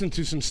stopped listening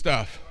to some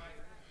stuff.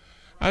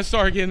 I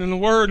started getting in the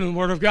Word, and the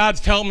Word of God's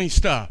telling me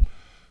stuff.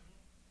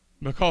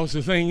 Because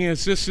the thing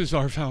is, this is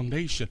our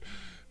foundation.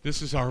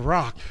 This is our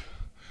rock.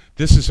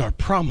 This is our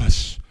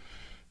promise.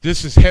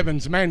 This is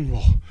heaven's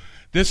manual.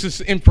 This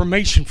is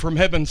information from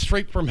heaven,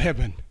 straight from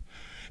heaven.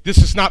 This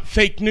is not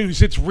fake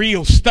news. It's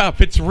real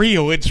stuff. It's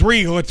real. It's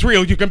real. It's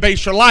real. You can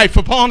base your life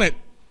upon it.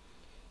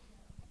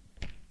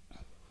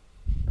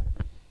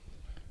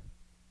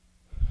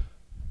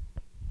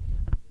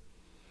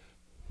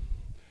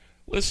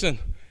 Listen,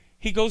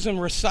 he goes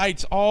and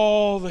recites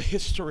all the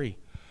history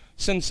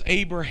since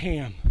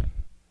Abraham.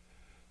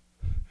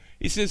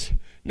 He says,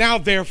 now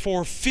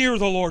therefore fear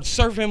the Lord,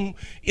 serve him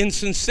in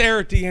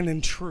sincerity and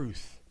in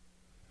truth.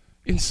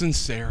 In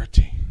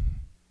sincerity.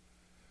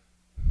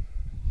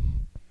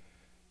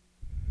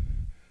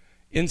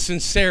 In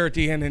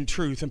sincerity and in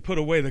truth, and put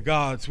away the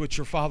gods which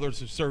your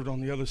fathers have served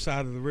on the other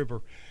side of the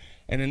river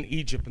and in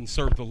Egypt, and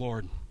serve the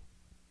Lord.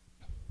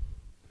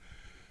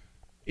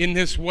 In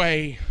this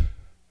way,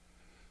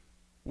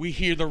 we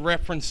hear the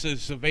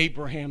references of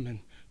Abraham and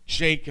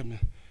Jacob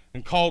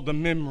and called to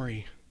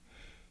memory.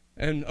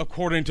 And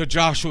according to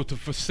Joshua, to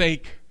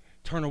forsake,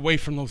 turn away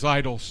from those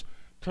idols,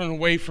 turn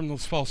away from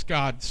those false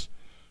gods,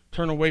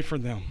 turn away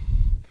from them.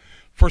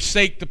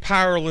 Forsake the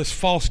powerless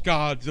false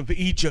gods of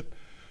Egypt,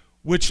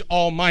 which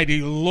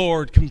Almighty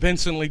Lord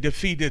convincingly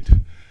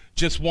defeated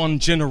just one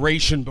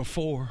generation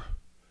before.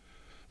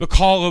 The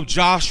call of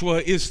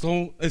Joshua is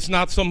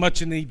not so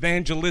much an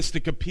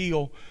evangelistic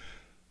appeal,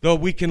 though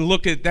we can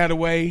look at it that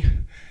way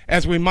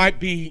as we might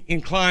be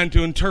inclined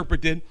to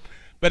interpret it,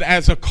 but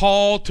as a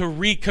call to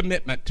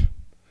recommitment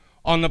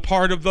on the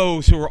part of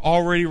those who are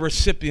already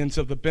recipients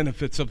of the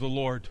benefits of the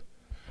Lord.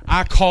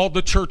 I call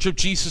the Church of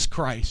Jesus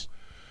Christ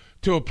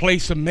to a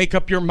place of make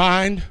up your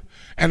mind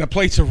and a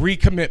place of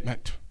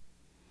recommitment.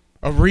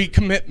 A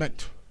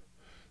recommitment.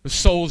 The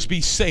souls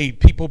be saved,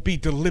 people be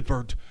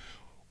delivered.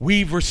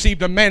 We've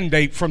received a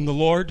mandate from the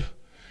Lord.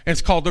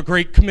 It's called the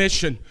Great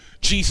Commission.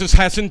 Jesus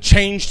hasn't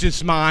changed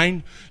his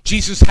mind.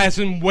 Jesus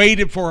hasn't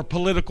waited for a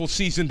political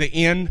season to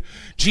end.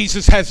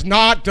 Jesus has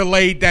not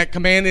delayed that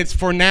command. It's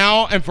for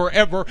now and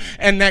forever.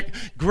 And that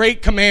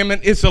great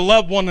commandment is to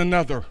love one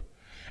another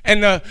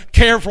and to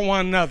care for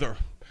one another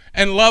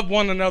and love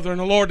one another in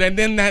the Lord. And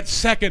then that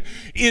second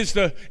is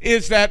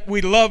that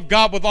we love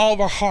God with all of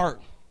our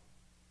heart.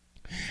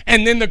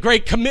 And then the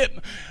Great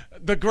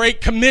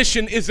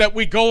Commission is that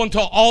we go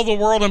into all the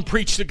world and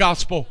preach the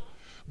gospel.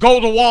 Go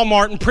to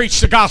Walmart and preach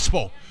the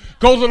gospel.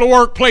 Go to the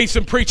workplace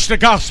and preach the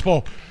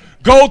gospel.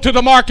 Go to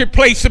the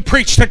marketplace and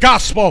preach the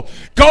gospel.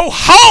 Go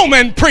home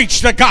and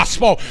preach the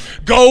gospel.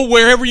 Go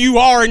wherever you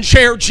are and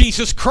share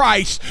Jesus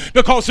Christ,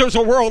 because there's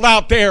a world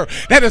out there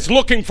that is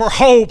looking for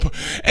hope.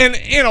 And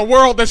in a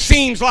world that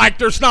seems like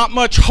there's not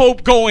much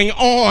hope going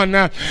on.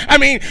 I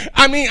mean,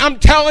 I'm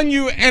telling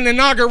you, an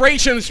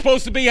inauguration is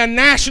supposed to be a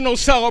national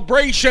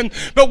celebration,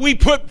 but we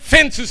put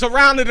fences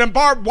around it and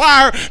barbed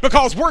wire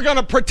because we're going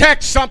to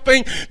protect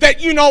something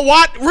that, you know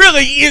what,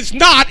 really is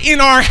not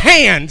in our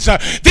hands.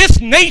 This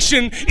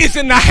nation is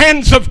in the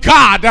hands of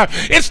God.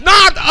 It's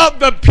not of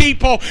the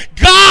people.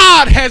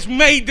 God has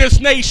made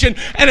this nation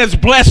and has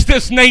blessed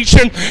this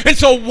nation. And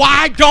so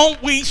why don't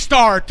we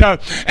start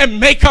and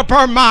make up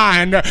our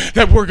mind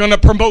that we're going to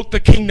promote the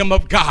kingdom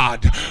of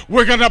God.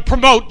 We're going to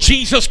promote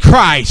Jesus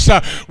Christ.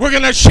 We're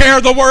going to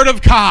share the word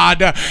of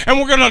God. And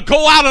we're going to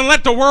go out and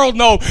let the world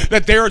know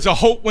that there is a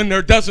hope when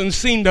there doesn't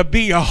seem to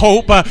be a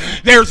hope.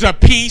 There's a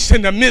peace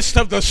in the midst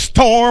of the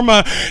storm.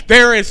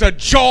 There is a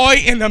joy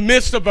in the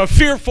midst of a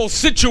fearful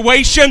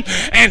situation.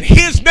 And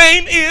his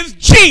name is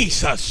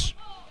Jesus.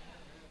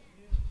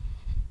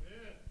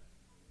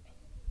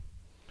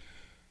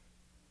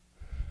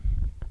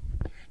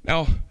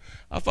 Now,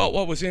 I thought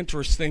what was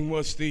interesting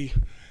was the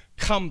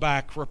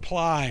comeback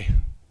reply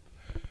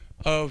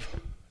of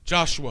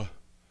Joshua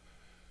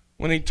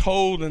when he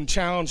told and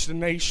challenged the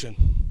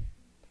nation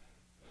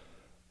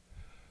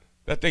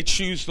that they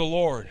choose the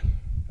Lord.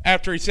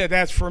 After he said,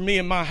 as for me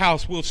and my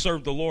house, we'll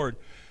serve the Lord.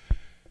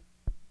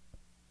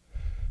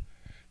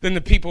 Then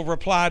the people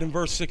replied in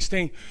verse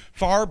 16,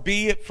 "Far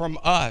be it from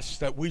us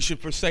that we should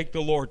forsake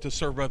the Lord to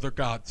serve other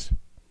gods."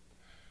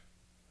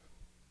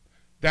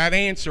 That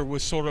answer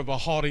was sort of a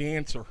haughty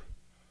answer.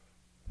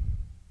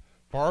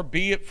 Far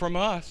be it from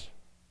us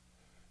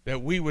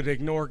that we would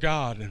ignore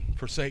God and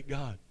forsake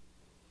God.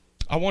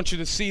 I want you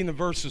to see in the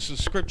verses of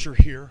Scripture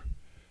here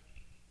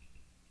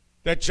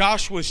that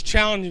Joshua is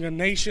challenging a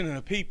nation and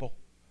a people.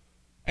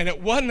 And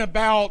it wasn't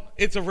about,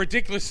 it's a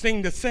ridiculous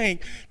thing to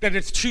think that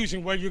it's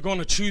choosing whether you're going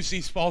to choose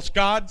these false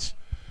gods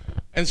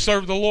and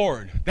serve the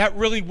Lord. That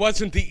really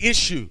wasn't the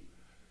issue.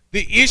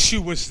 The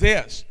issue was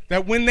this,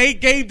 that when they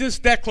gave this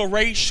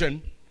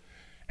declaration,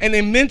 and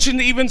they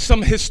mentioned even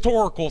some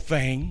historical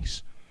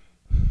things,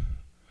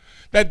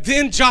 that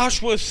then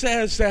Joshua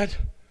says that,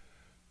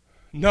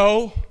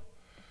 no,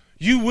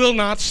 you will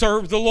not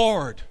serve the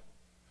Lord.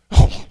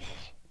 Oh.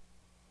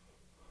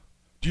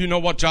 Do you know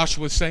what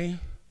Joshua was saying?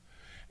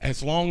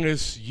 As long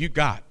as you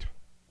got,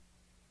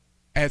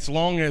 as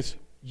long as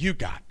you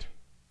got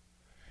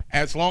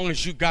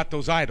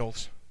those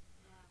idols,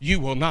 you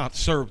will not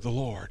serve the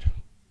Lord.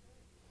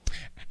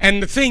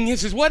 And the thing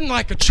is, it wasn't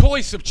like a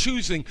choice of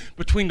choosing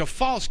between the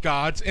false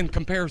gods in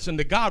comparison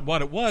to God.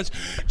 What it was,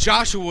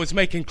 Joshua was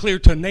making clear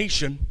to the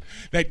nation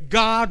that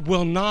God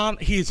will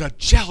not, he is a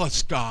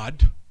jealous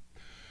God.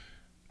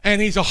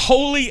 And he's a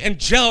holy and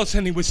jealous,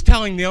 and he was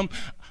telling them,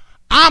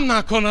 I'm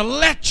not going to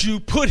let you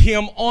put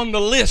him on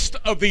the list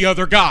of the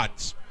other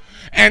gods.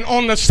 And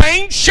on the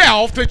same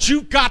shelf that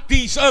you've got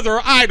these other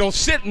idols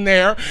sitting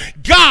there,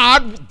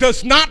 God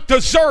does not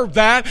deserve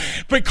that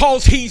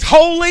because he's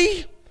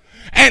holy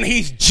and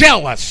he's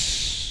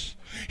jealous.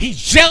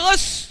 He's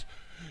jealous.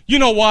 You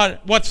know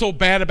what's so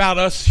bad about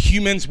us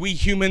humans, we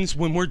humans,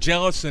 when we're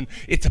jealous and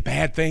it's a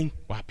bad thing?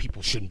 Why,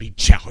 people shouldn't be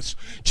jealous.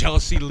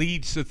 Jealousy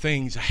leads to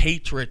things,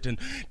 hatred and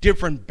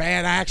different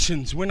bad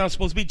actions. We're not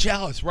supposed to be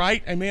jealous,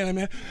 right? Amen,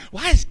 amen.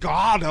 Why is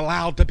God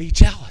allowed to be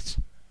jealous?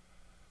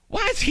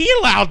 Why is he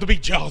allowed to be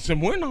jealous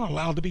and we're not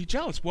allowed to be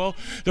jealous? Well,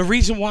 the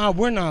reason why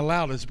we're not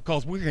allowed is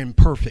because we're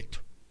imperfect.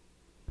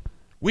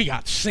 We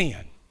got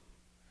sin.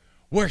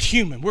 We're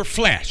human. We're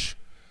flesh.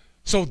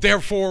 So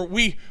therefore,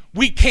 we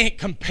can't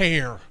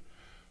compare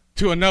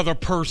to another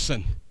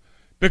person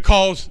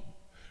because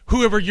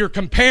whoever you're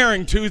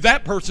comparing to,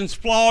 that person's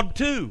flawed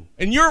too.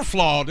 And you're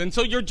flawed. And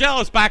so you're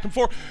jealous back and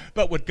forth.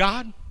 But with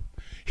God,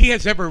 he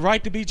has every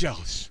right to be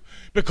jealous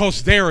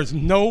because there is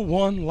no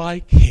one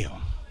like him.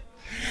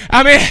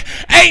 I mean,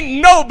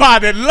 ain't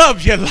nobody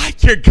loves you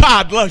like your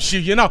God loves you,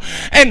 you know.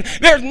 And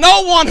there's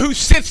no one who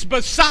sits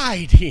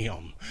beside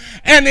him.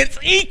 And it's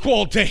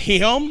equal to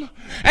him.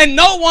 And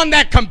no one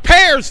that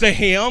compares to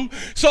him.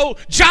 So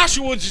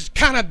Joshua was just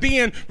kind of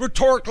being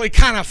rhetorically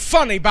kind of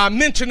funny by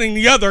mentioning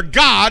the other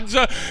gods.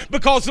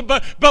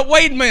 But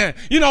wait a minute.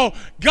 You know,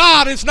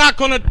 God is not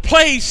going to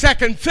play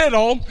second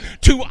fiddle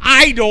to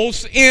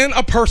idols in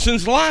a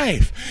person's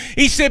life.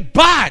 He said,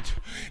 but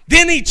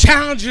then he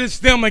challenges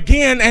them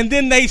again, and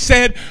then they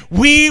said,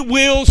 we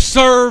will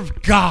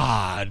serve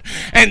God.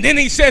 And then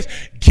he says,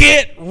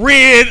 get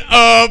rid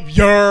of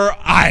your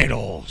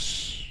idols.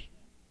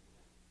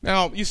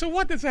 Now, you say,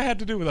 what does that have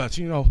to do with us?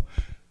 You know,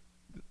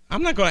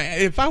 I'm not going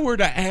to, if I were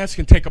to ask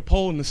and take a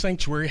poll in the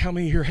sanctuary, how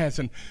many here has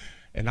an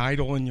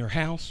idol in your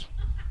house?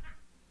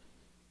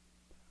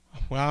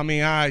 Well, I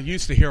mean, I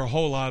used to hear a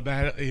whole lot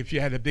about it if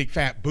you had a big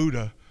fat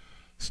Buddha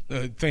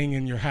thing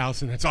in your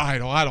house and it's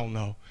idol. I don't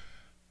know.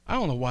 I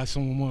don't know why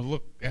someone would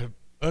look at an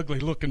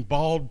ugly-looking,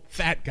 bald,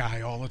 fat guy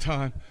all the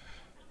time.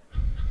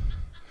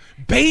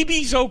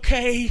 Baby's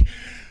okay,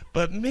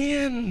 but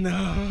men,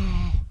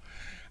 no.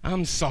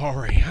 I'm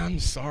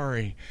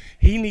sorry.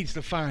 He needs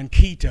to find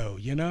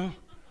keto, you know?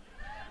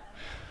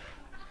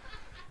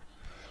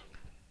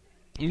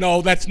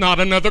 No, that's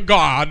not another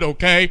god,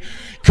 okay?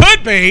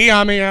 Could be.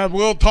 I mean,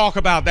 we'll talk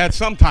about that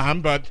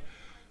sometime, but,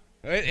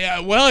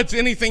 well, it's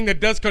anything that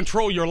does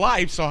control your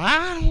life, so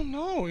I don't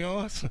know, you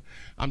know?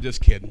 I'm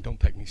just kidding. Don't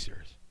take me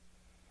serious.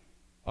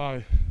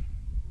 But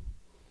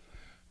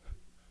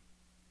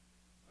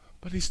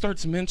he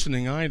starts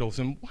mentioning idols,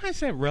 and why is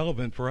that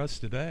relevant for us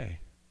today?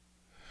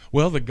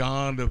 Well, the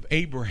God of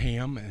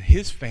Abraham and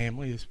his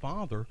family, his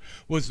father,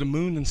 was the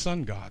moon and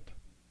sun god.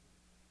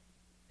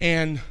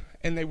 And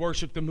they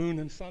worshiped the moon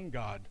and sun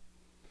god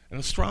and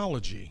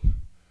astrology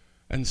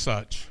and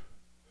such.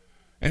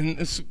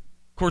 And of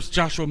course,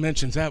 Joshua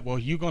mentions that. Well,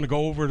 you're going to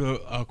go over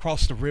to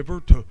across the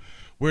river to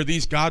where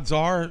these gods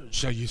are.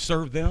 Shall you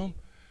serve them?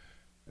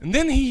 And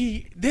then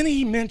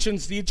he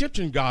mentions the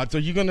Egyptian gods. Are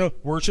you going to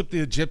worship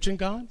the Egyptian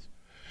gods?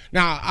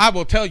 Now, I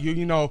will tell you,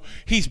 you know,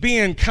 he's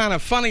being kind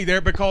of funny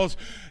there because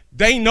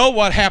they know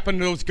what happened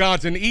to those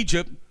gods in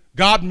Egypt.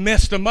 God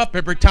messed them up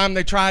every time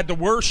they tried to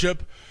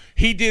worship.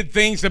 He did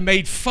things that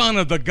made fun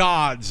of the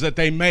gods that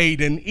they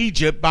made in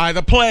Egypt by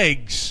the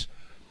plagues.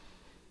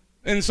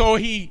 And so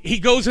he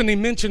goes and he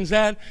mentions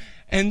that.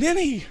 And then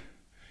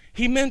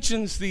he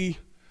mentions the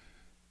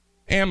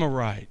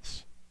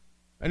Amorites.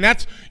 And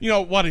that's, you know,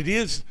 what it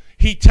is.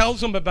 He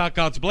tells them about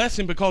God's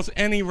blessing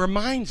and he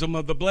reminds them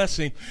of the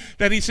blessing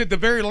that he said, the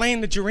very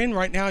land that you're in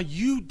right now,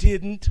 you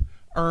didn't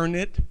earn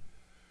it.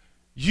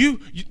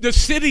 The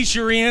cities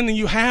you're in and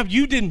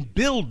you didn't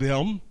build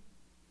them.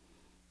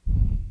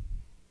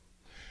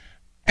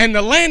 And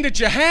the land that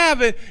you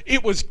have,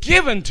 it was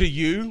given to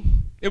you.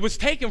 It was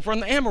taken from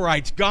the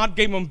Amorites. God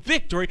gave them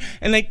victory,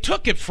 and they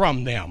took it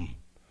from them.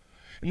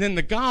 And then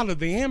the God of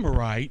the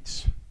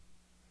Amorites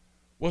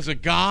was a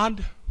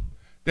God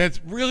that's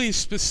really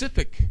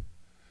specific.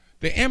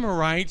 The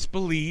Amorites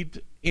believed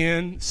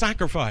in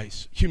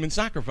sacrifice, human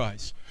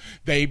sacrifice.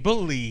 They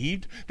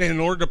believed that in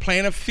order to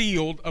plant a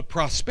field of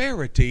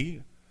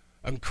prosperity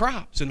and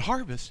crops and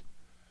harvest,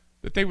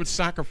 that they would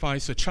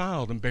sacrifice a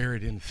child and bury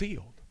it in the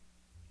field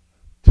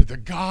to the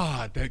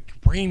God that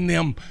could bring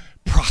them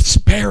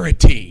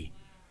prosperity.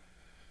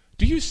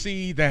 Do you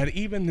see that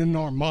even in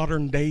our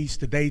modern days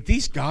today,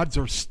 these gods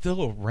are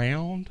still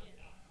around?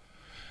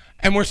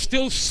 And we're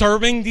still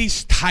serving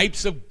these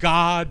types of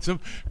gods of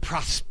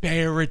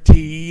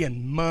prosperity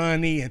and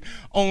money and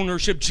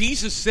ownership.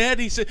 Jesus said,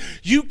 he said,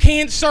 you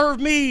can't serve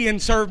me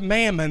and serve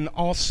mammon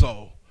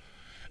also.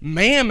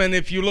 Mammon,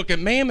 if you look at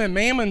mammon,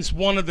 mammon's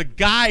one of the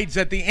guides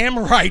that the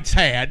Amorites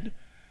had.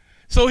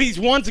 So he's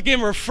once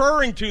again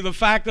referring to the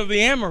fact of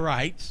the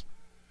Amorites.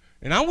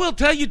 And I will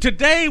tell you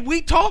today,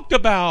 we talked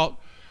about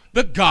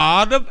the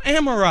God of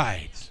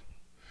Amorites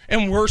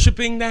and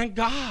worshiping that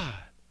God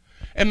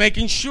and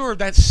making sure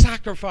that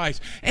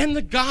sacrifice and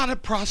the God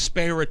of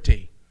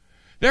prosperity.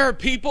 There are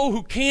people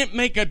who can't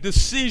make a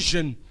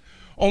decision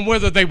on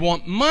whether they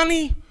want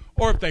money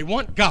or if they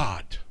want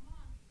God.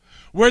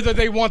 Whether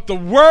they want the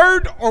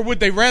word or would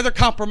they rather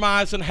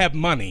compromise and have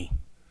money.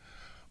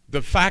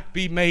 The fact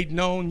be made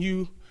known,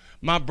 you,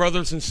 my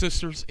brothers and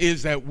sisters,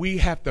 is that we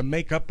have to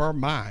make up our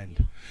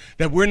mind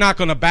that we're not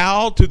going to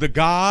bow to the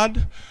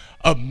God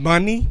of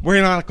money.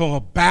 We're not going to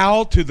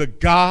bow to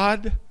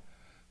the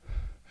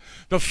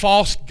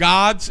false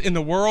gods in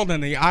the world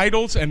and the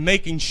idols, and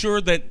making sure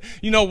that,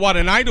 you know what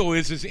an idol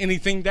is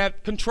anything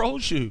that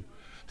controls you.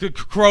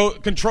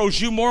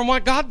 Controls you more than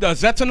what God does.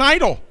 That's an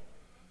idol.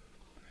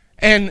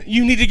 And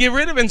you need to get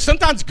rid of it. And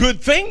sometimes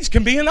good things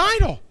can be an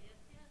idol.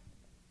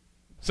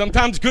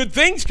 Sometimes good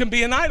things can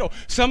be an idol.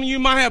 Some of you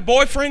might have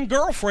boyfriend,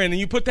 girlfriend, and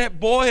you put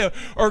that boy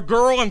or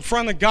girl in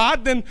front of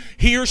God, then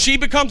he or she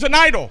becomes an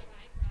idol.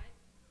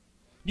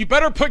 You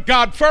better put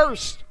God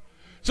first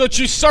so that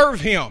you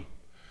serve him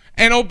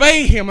and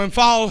obey him and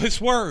follow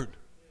his word.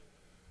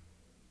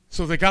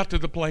 So they got to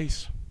the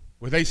place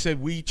where they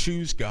said, we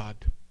choose God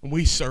and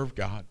we serve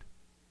God.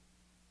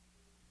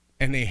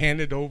 And they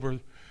handed over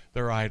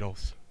their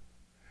idols.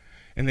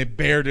 And they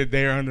buried it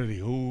there under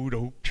the old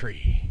oak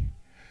tree.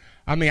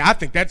 I mean, I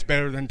think that's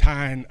better than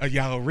tying a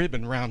yellow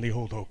ribbon around the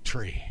old oak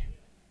tree.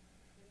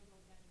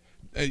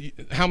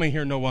 How many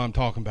here know what I'm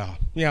talking about?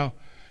 Yeah,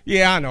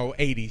 I know,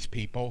 80s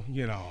people,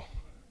 you know.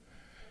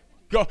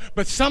 Go,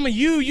 but some of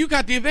you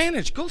got the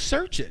advantage. Go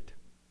search it.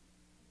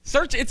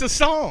 Search it. It's a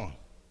song.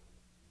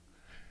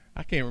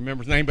 I can't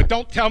remember his name, but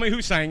don't tell me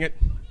who sang it.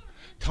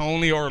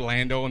 Tony,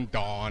 Orlando, and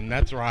Dawn.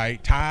 That's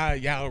right. Tie a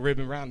yellow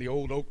ribbon around the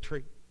old oak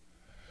tree.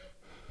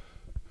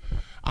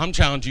 I'm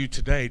challenging you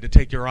today to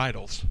take your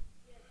idols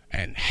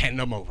and hand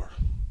them over.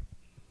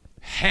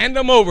 Hand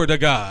them over to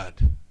God.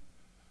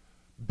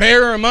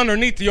 Bury them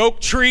underneath the oak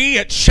tree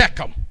at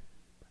Shechem,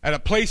 at a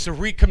place of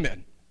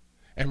recommit,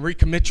 and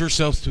recommit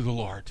yourselves to the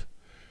Lord.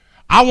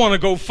 I want to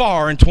go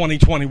far in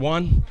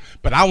 2021,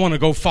 but I want to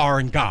go far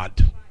in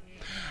God.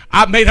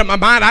 I've made up my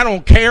mind. I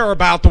don't care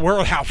about the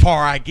world, how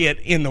far I get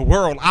in the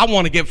world. I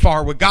want to get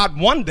far with God.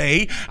 One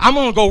day, I'm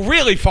going to go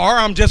really far.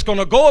 I'm just going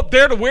to go up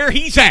there to where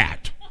he's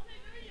at.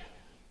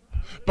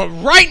 But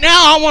right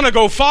now, I want to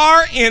go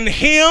far in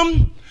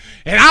him.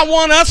 And I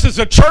want us as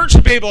a church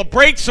to be able to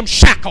break some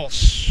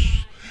shackles,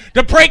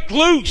 to break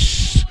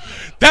loose,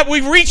 that we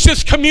reach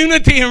this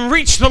community and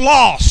reach the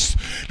lost,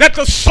 that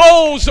the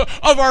souls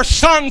of our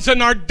sons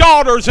and our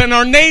daughters and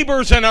our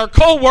neighbors and our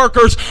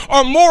co-workers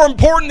are more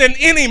important than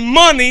any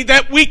money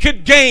that we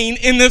could gain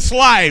in this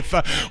life.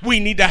 We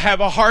need to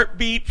have a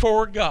heartbeat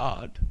for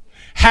God,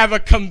 have a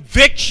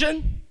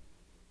conviction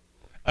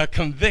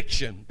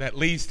that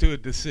leads to a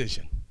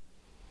decision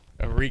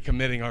of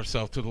recommitting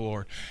ourselves to the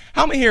Lord.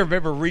 How many here have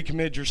ever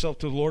recommitted yourself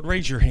to the Lord?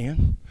 Raise your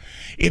hand.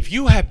 If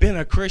you have been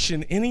a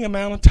Christian any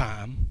amount of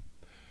time,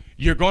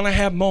 you're going to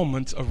have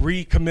moments of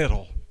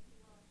recommittal.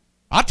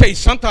 I'll tell you,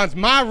 sometimes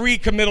my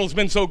recommittal has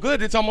been so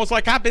good, it's almost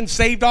like I've been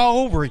saved all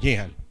over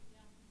again.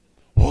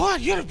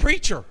 What? You're a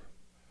preacher.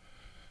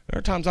 There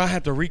are times I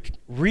have to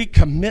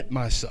recommit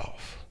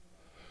myself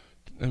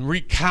and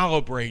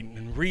recalibrate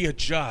and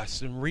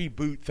readjust and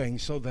reboot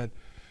things so that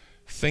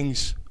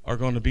things are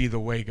going to be the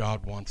way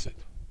God wants it.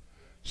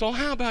 So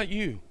how about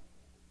you?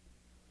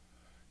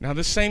 Now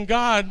this same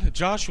God,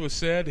 Joshua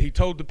said, he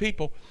told the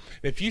people,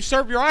 if you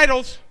serve your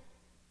idols,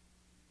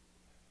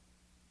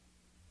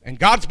 and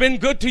God's been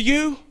good to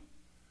you,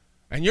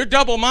 and you're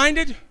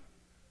double-minded,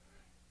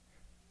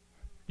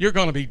 you're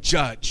going to be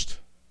judged.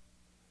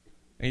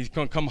 And he's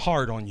going to come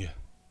hard on you.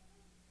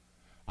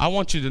 I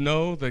want you to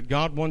know that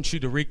God wants you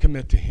to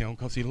recommit to him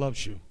because he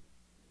loves you.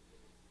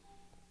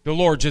 The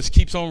Lord just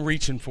keeps on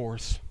reaching for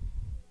us.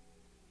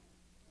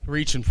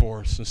 reaching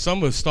for us. And some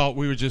of us thought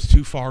we were just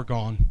too far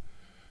gone.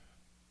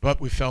 But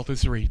we felt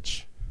his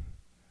reach.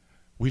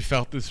 We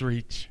felt his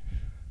reach.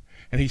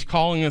 And he's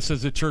calling us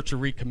as a church to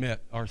recommit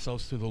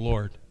ourselves to the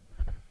Lord.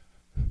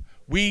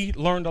 We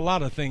learned a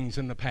lot of things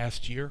in the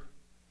past year.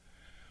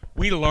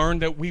 We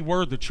learned that we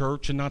were the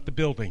church and not the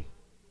building.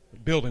 The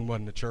building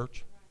wasn't the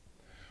church.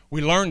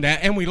 We learned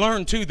that. And we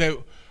learned, too, that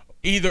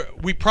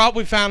we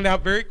probably found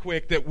out very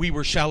quick that we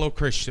were shallow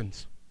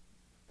Christians.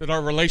 That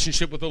our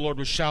relationship with the Lord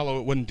was shallow,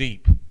 it wasn't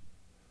deep.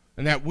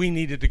 And that we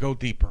needed to go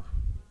deeper.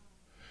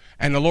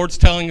 And the Lord's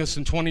telling us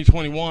in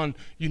 2021,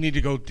 you need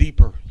to go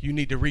deeper. You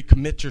need to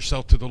recommit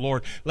yourself to the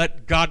Lord.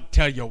 Let God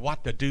tell you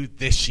what to do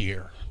this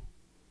year.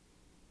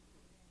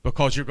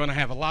 Because you're going to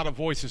have a lot of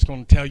voices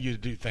going to tell you to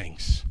do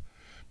things.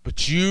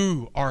 But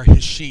you are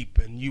his sheep,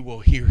 and you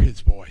will hear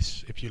his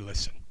voice if you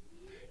listen.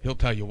 He'll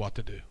tell you what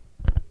to do.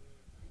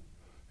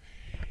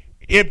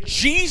 If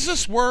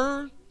Jesus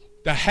were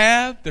to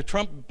have the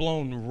trumpet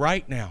blown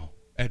right now,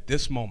 at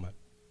this moment,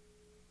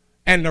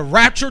 and the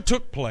rapture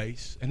took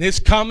place, and his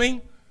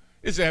coming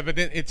is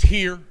evident, it's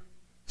here,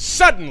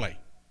 suddenly,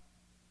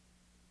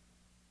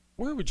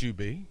 where would you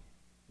be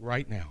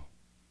right now?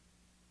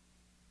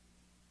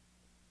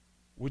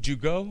 Would you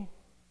go?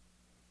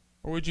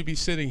 Or would you be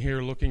sitting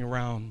here looking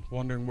around,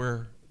 wondering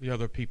where the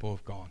other people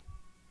have gone?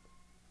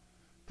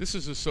 This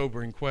is a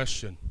sobering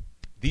question.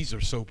 These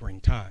are sobering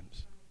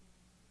times.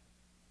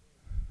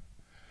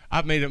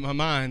 I've made up my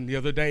mind. The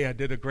other day I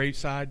did a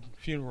graveside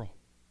funeral.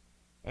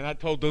 And I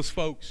told those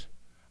folks,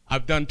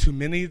 I've done too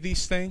many of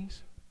these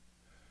things.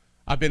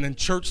 I've been in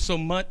church so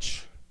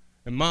much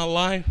in my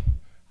life,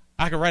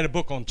 I could write a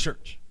book on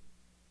church.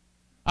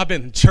 I've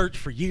been in church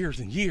for years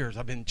and years.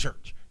 I've been in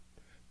church.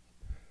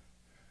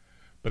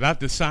 But I've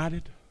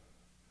decided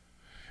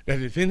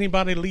that if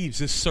anybody leaves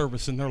this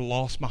service and they're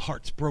lost, my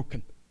heart's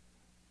broken.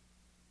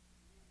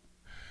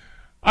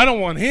 I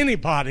don't want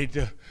anybody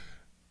to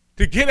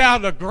get out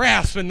of the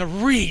grasp and the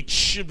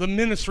reach of the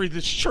ministry of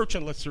this church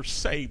unless they're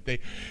saved. They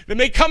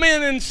may come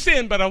in and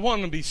sin, but I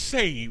want them to be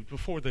saved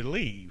before they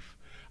leave.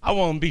 I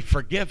want them to be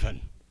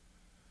forgiven.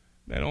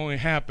 That only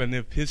happen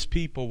if his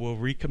people will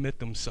recommit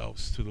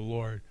themselves to the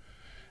Lord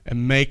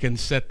and make and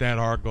set that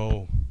our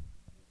goal.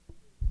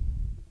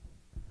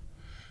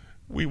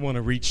 We want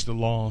to reach the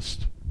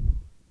lost.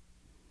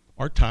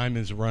 Our time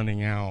is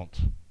running out.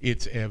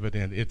 It's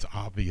evident. It's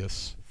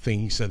obvious.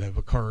 Things that have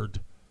occurred.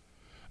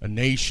 A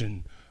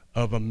nation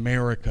of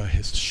America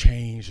has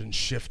changed and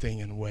shifting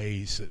in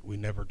ways that we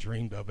never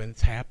dreamed of. And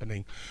it's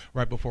happening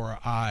right before our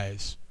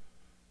eyes.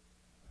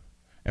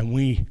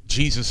 And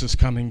Jesus is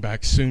coming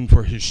back soon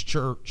for his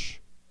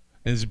church.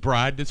 And his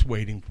bride that's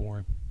waiting for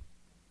him.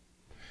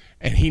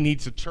 And he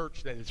needs a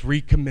church that is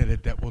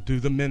recommitted, that will do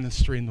the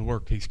ministry and the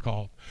work he's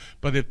called.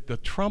 But if the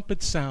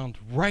trumpet sounds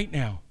right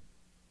now,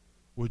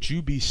 would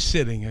you be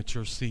sitting at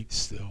your seat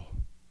still?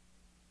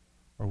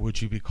 Or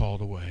would you be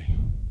called away?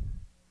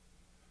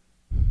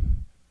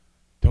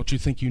 Don't you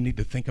think you need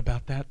to think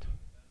about that?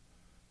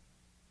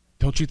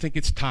 Don't you think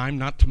it's time,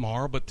 not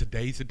tomorrow, but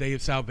today's the day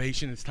of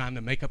salvation? It's time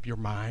to make up your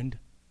mind.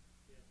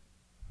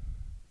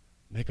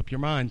 Make up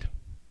your mind.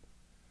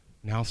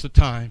 Now's the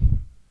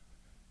time.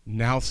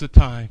 Now's the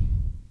time.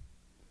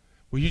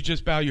 Will you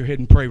just bow your head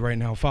and pray right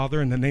now? Father,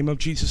 in the name of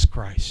Jesus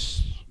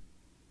Christ,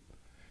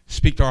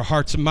 speak to our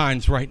hearts and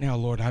minds right now,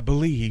 Lord. I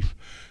believe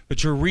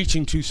that you're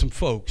reaching to some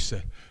folks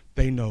that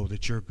they know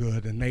that you're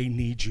good and they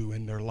need you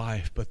in their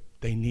life, but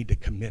they need to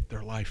commit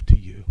their life to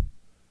you.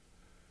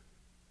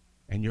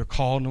 And you're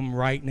calling them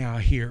right now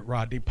here at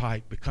Rodney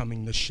Pike,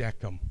 becoming the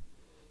Shechem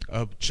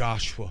of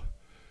Joshua,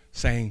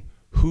 saying,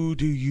 who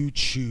do you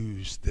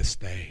choose this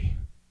day?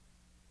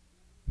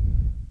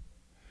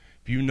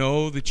 If you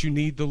know that you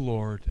need the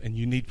Lord and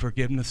you need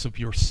forgiveness of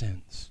your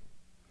sins,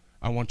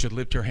 I want you to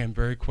lift your hand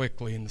very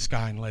quickly in the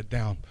sky and let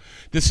down.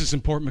 This is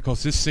important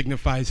because this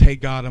signifies, hey,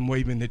 God, I'm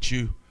waving at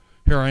you.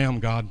 Here I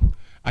am, God.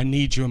 I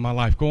need you in my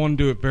life. Go on and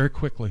do it very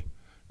quickly.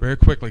 Very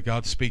quickly,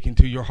 God's speaking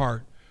to your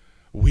heart.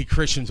 We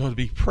Christians ought to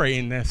be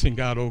praying, asking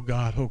God, oh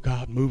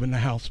God, move in the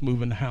house,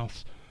 move in the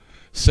house.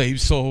 Save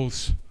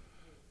souls.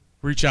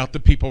 Reach out to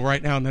people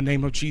right now in the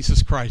name of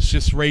Jesus Christ.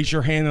 Just raise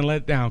your hand and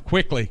let it down.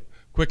 Quickly.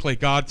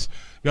 God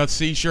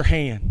sees your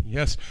hand.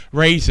 Yes,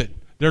 raise it.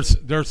 There's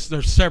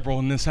several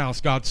in this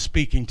house. God's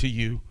speaking to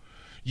you.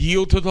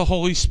 Yield to the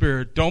Holy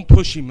Spirit. Don't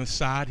push him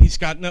aside. He's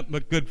got nothing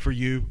but good for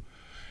you.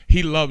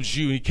 He loves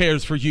you. He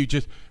cares for you.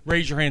 Just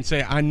raise your hand and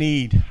say, I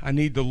need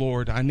the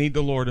Lord. I need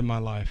the Lord in my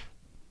life.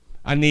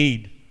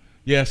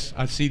 Yes,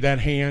 I see that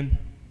hand.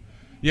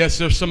 Yes,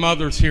 there's some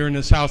others here in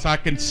this house. I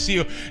can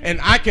see, and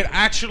I could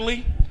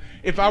actually,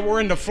 if I were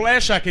in the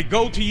flesh, I could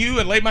go to you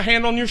and lay my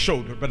hand on your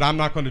shoulder, but I'm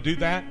not going to do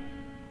that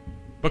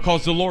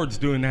because the Lord's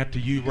doing that to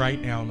you right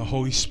now, and the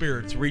Holy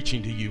Spirit's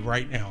reaching to you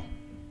right now.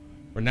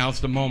 For now's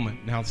the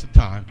moment. Now's the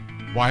time.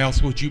 Why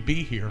else would you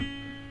be here?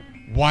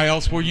 Why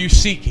else were you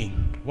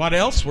seeking? What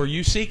else were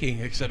you seeking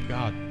except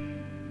God?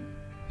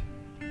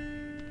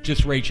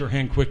 Just raise your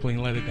hand quickly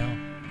and let it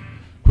down.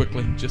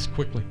 Quickly, just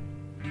quickly.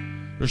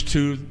 There's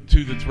two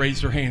that's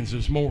raised their hands.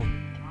 There's more.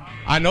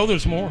 I know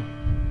there's more.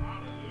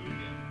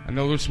 I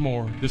know there's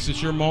more. This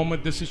is your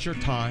moment. This is your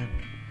time.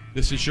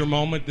 This is your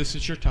moment. This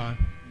is your time.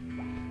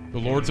 The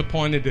Lord's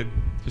appointed it.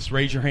 Just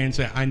raise your hand and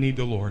say, I need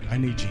the Lord. I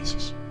need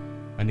Jesus.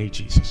 I need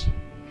Jesus.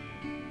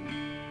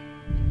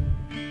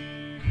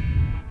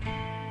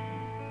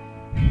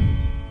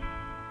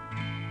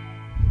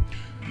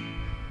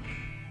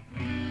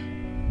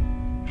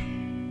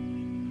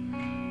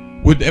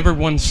 Would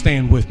everyone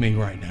stand with me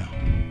right now?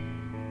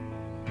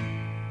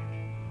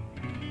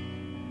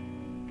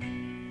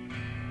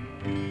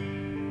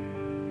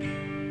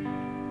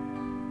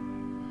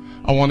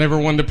 I want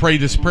everyone to pray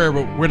this prayer,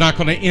 but we're not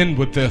going to end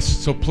with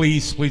this. So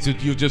please,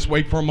 if you just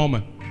wait for a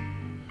moment.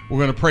 We're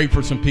going to pray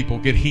for some people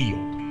get healed.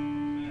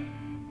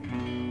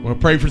 We're going to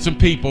pray for some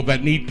people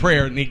that need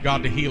prayer and need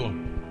God to heal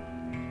them.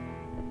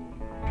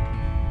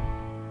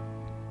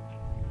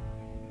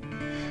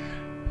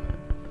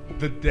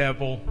 The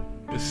devil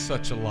is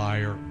such a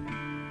liar.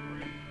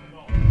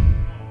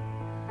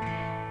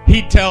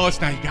 He'd tell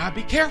us, now you got to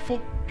be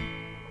careful.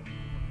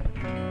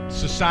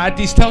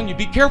 Society's telling you,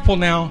 be careful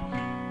now.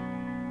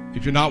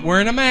 If you're not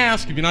wearing a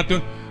mask, if you're not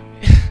doing...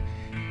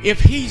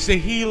 If he's the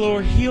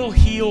healer, he'll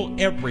heal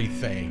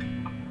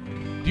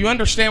everything. Do you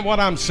understand what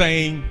I'm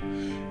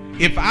saying?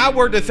 If I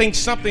were to think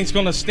something's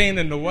going to stand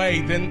in the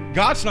way, then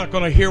God's not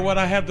going to hear what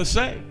I have to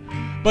say.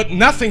 But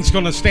nothing's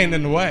going to stand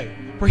in the way.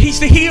 For he's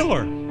the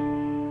healer.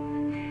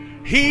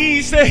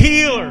 He's the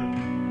healer.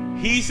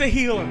 He's the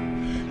healer.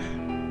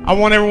 I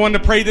want everyone to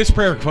pray this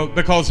prayer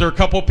because there are a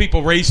couple of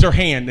people raise their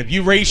hand. If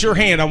you raise your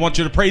hand, I want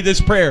you to pray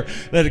this prayer.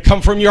 Let it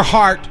come from your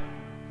heart.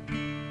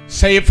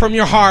 Say it from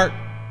your heart.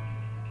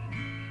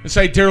 And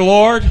say, Dear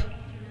Lord,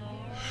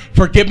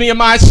 forgive me of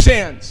my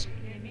sins.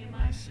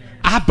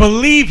 I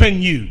believe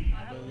in you.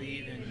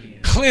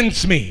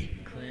 Cleanse me.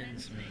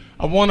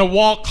 I want to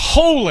walk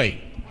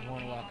holy.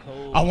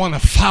 I want to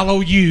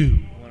follow you.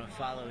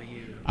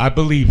 I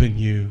believe in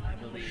you.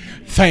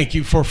 Thank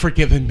you for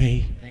forgiving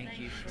me.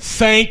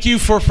 Thank you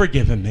for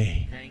forgiving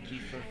me.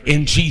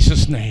 In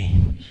Jesus'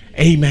 name,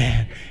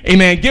 amen.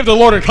 Amen. Give the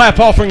Lord a clap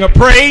offering of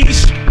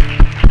praise.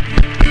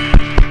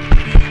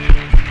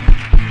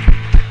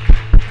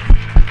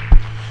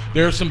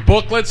 There are some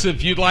booklets.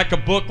 If you'd like a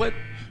booklet,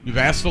 you've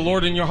asked the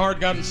Lord in your heart,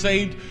 gotten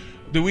saved.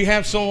 Do we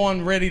have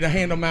someone ready to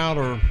hand them out?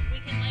 Or We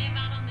can lay them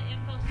out on the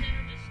info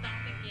center. Just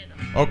stop and get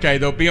them. Okay,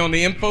 they'll be on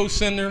the info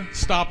center.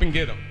 Stop and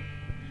get them.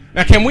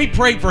 Now, can we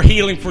pray for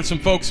healing for some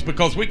folks?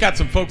 Because we got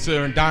some folks that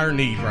are in dire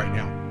need right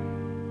now.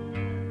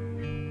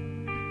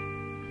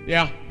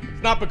 Yeah,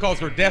 it's not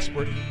because they're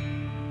desperate.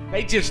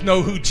 They just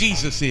know who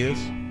Jesus is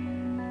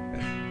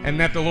and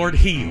that the Lord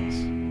heals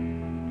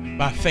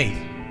by faith.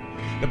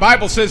 The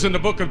Bible says in the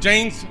book of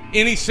James,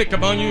 any sick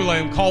among you,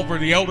 let him call for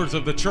the elders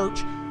of the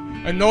church.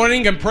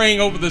 Anointing and praying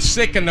over the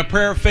sick, and the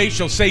prayer of faith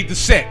shall save the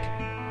sick.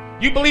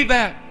 You believe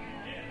that?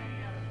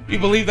 You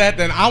believe that?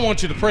 Then I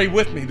want you to pray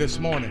with me this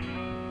morning.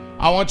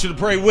 I want you to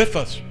pray with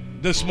us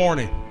this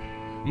morning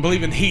and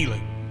believe in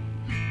healing.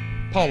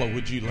 Paula,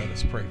 would you let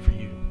us pray for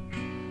you?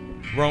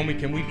 Romy,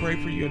 can we pray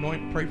for you?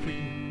 Anoint, pray for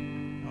you.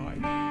 All right.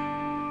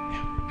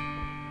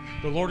 Yeah.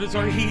 The Lord is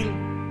our healer.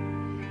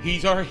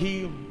 He's our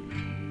healer.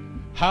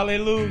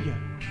 Hallelujah.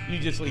 You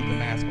just leave the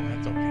mask on.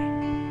 That's okay.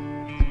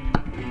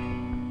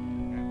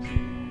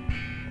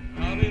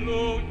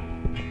 Hallelujah.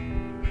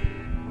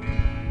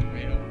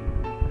 Well,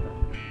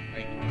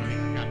 thank you, honey. I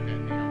got that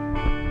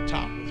now.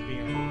 Top was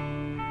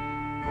being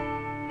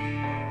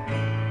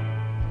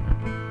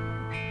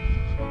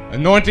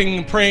anointing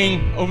and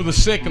praying over the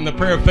sick, and the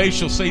prayer of faith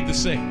shall save the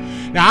sick.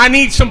 Now, I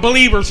need some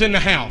believers in the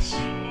house.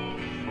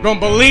 Going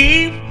to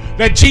believe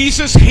that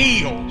Jesus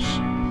heals.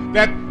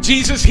 That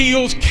Jesus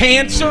heals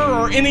cancer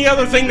or any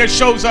other thing that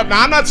shows up.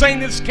 Now, I'm not saying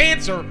this is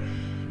cancer,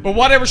 but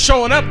whatever's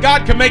showing up,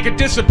 God can make it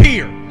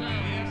disappear.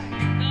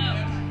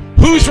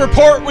 Whose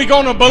report we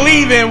going to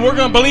believe in? We're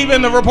going to believe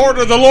in the report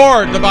of the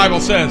Lord, the Bible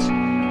says.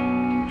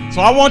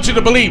 So I want you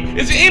to believe.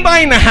 Is there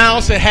anybody in the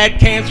house that had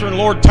cancer and the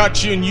Lord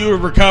touched you and you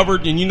have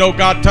recovered and you know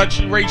God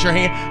touched you? Raise your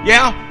hand.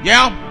 Yeah,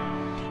 yeah.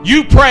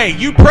 You pray,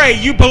 you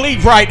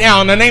believe right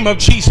now in the name of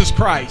Jesus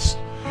Christ.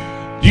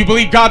 Do you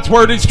believe God's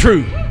word is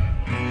true?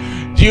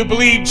 Do you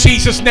believe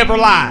Jesus never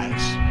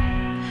lies?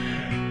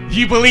 Do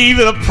you believe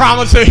that the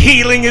promise of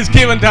healing is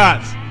given to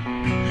us?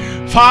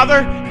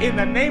 Father, in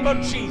the name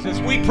of Jesus,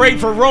 we pray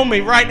for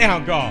Romy right now,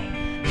 God.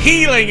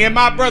 Healing in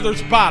my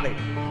brother's body.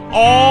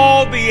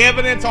 All the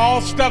evidence,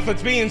 all stuff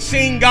that's being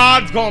seen,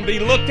 God's going to be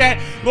looked at.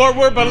 Lord,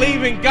 we're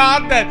believing,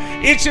 God, that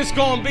it's just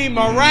going to be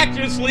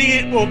miraculously,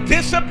 it will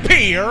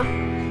disappear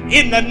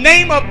in the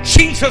name of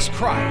Jesus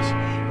Christ.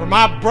 For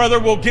my brother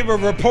will give a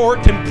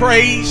report and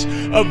praise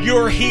of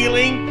your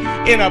healing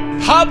in a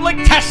public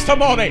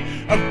testimony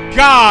of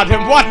God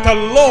and what the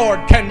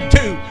Lord can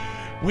do.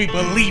 We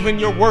believe in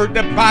your word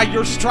that by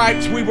your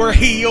stripes we were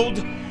healed.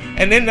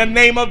 And in the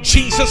name of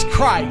Jesus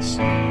Christ,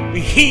 we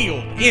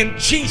healed in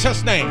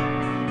Jesus' name.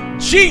 In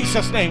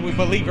Jesus' name, we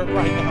believe it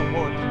right now,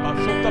 Lord.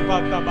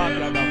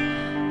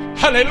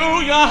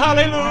 Hallelujah,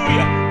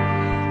 hallelujah.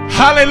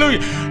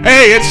 Hallelujah.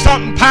 Hey, it's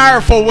something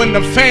powerful when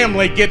the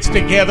family gets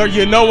together.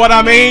 You know what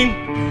I mean?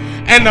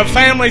 and the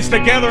families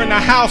together in the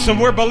house, and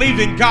we're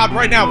believing God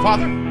right now,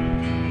 Father.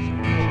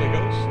 Holy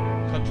Ghost,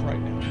 touch right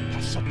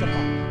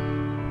now.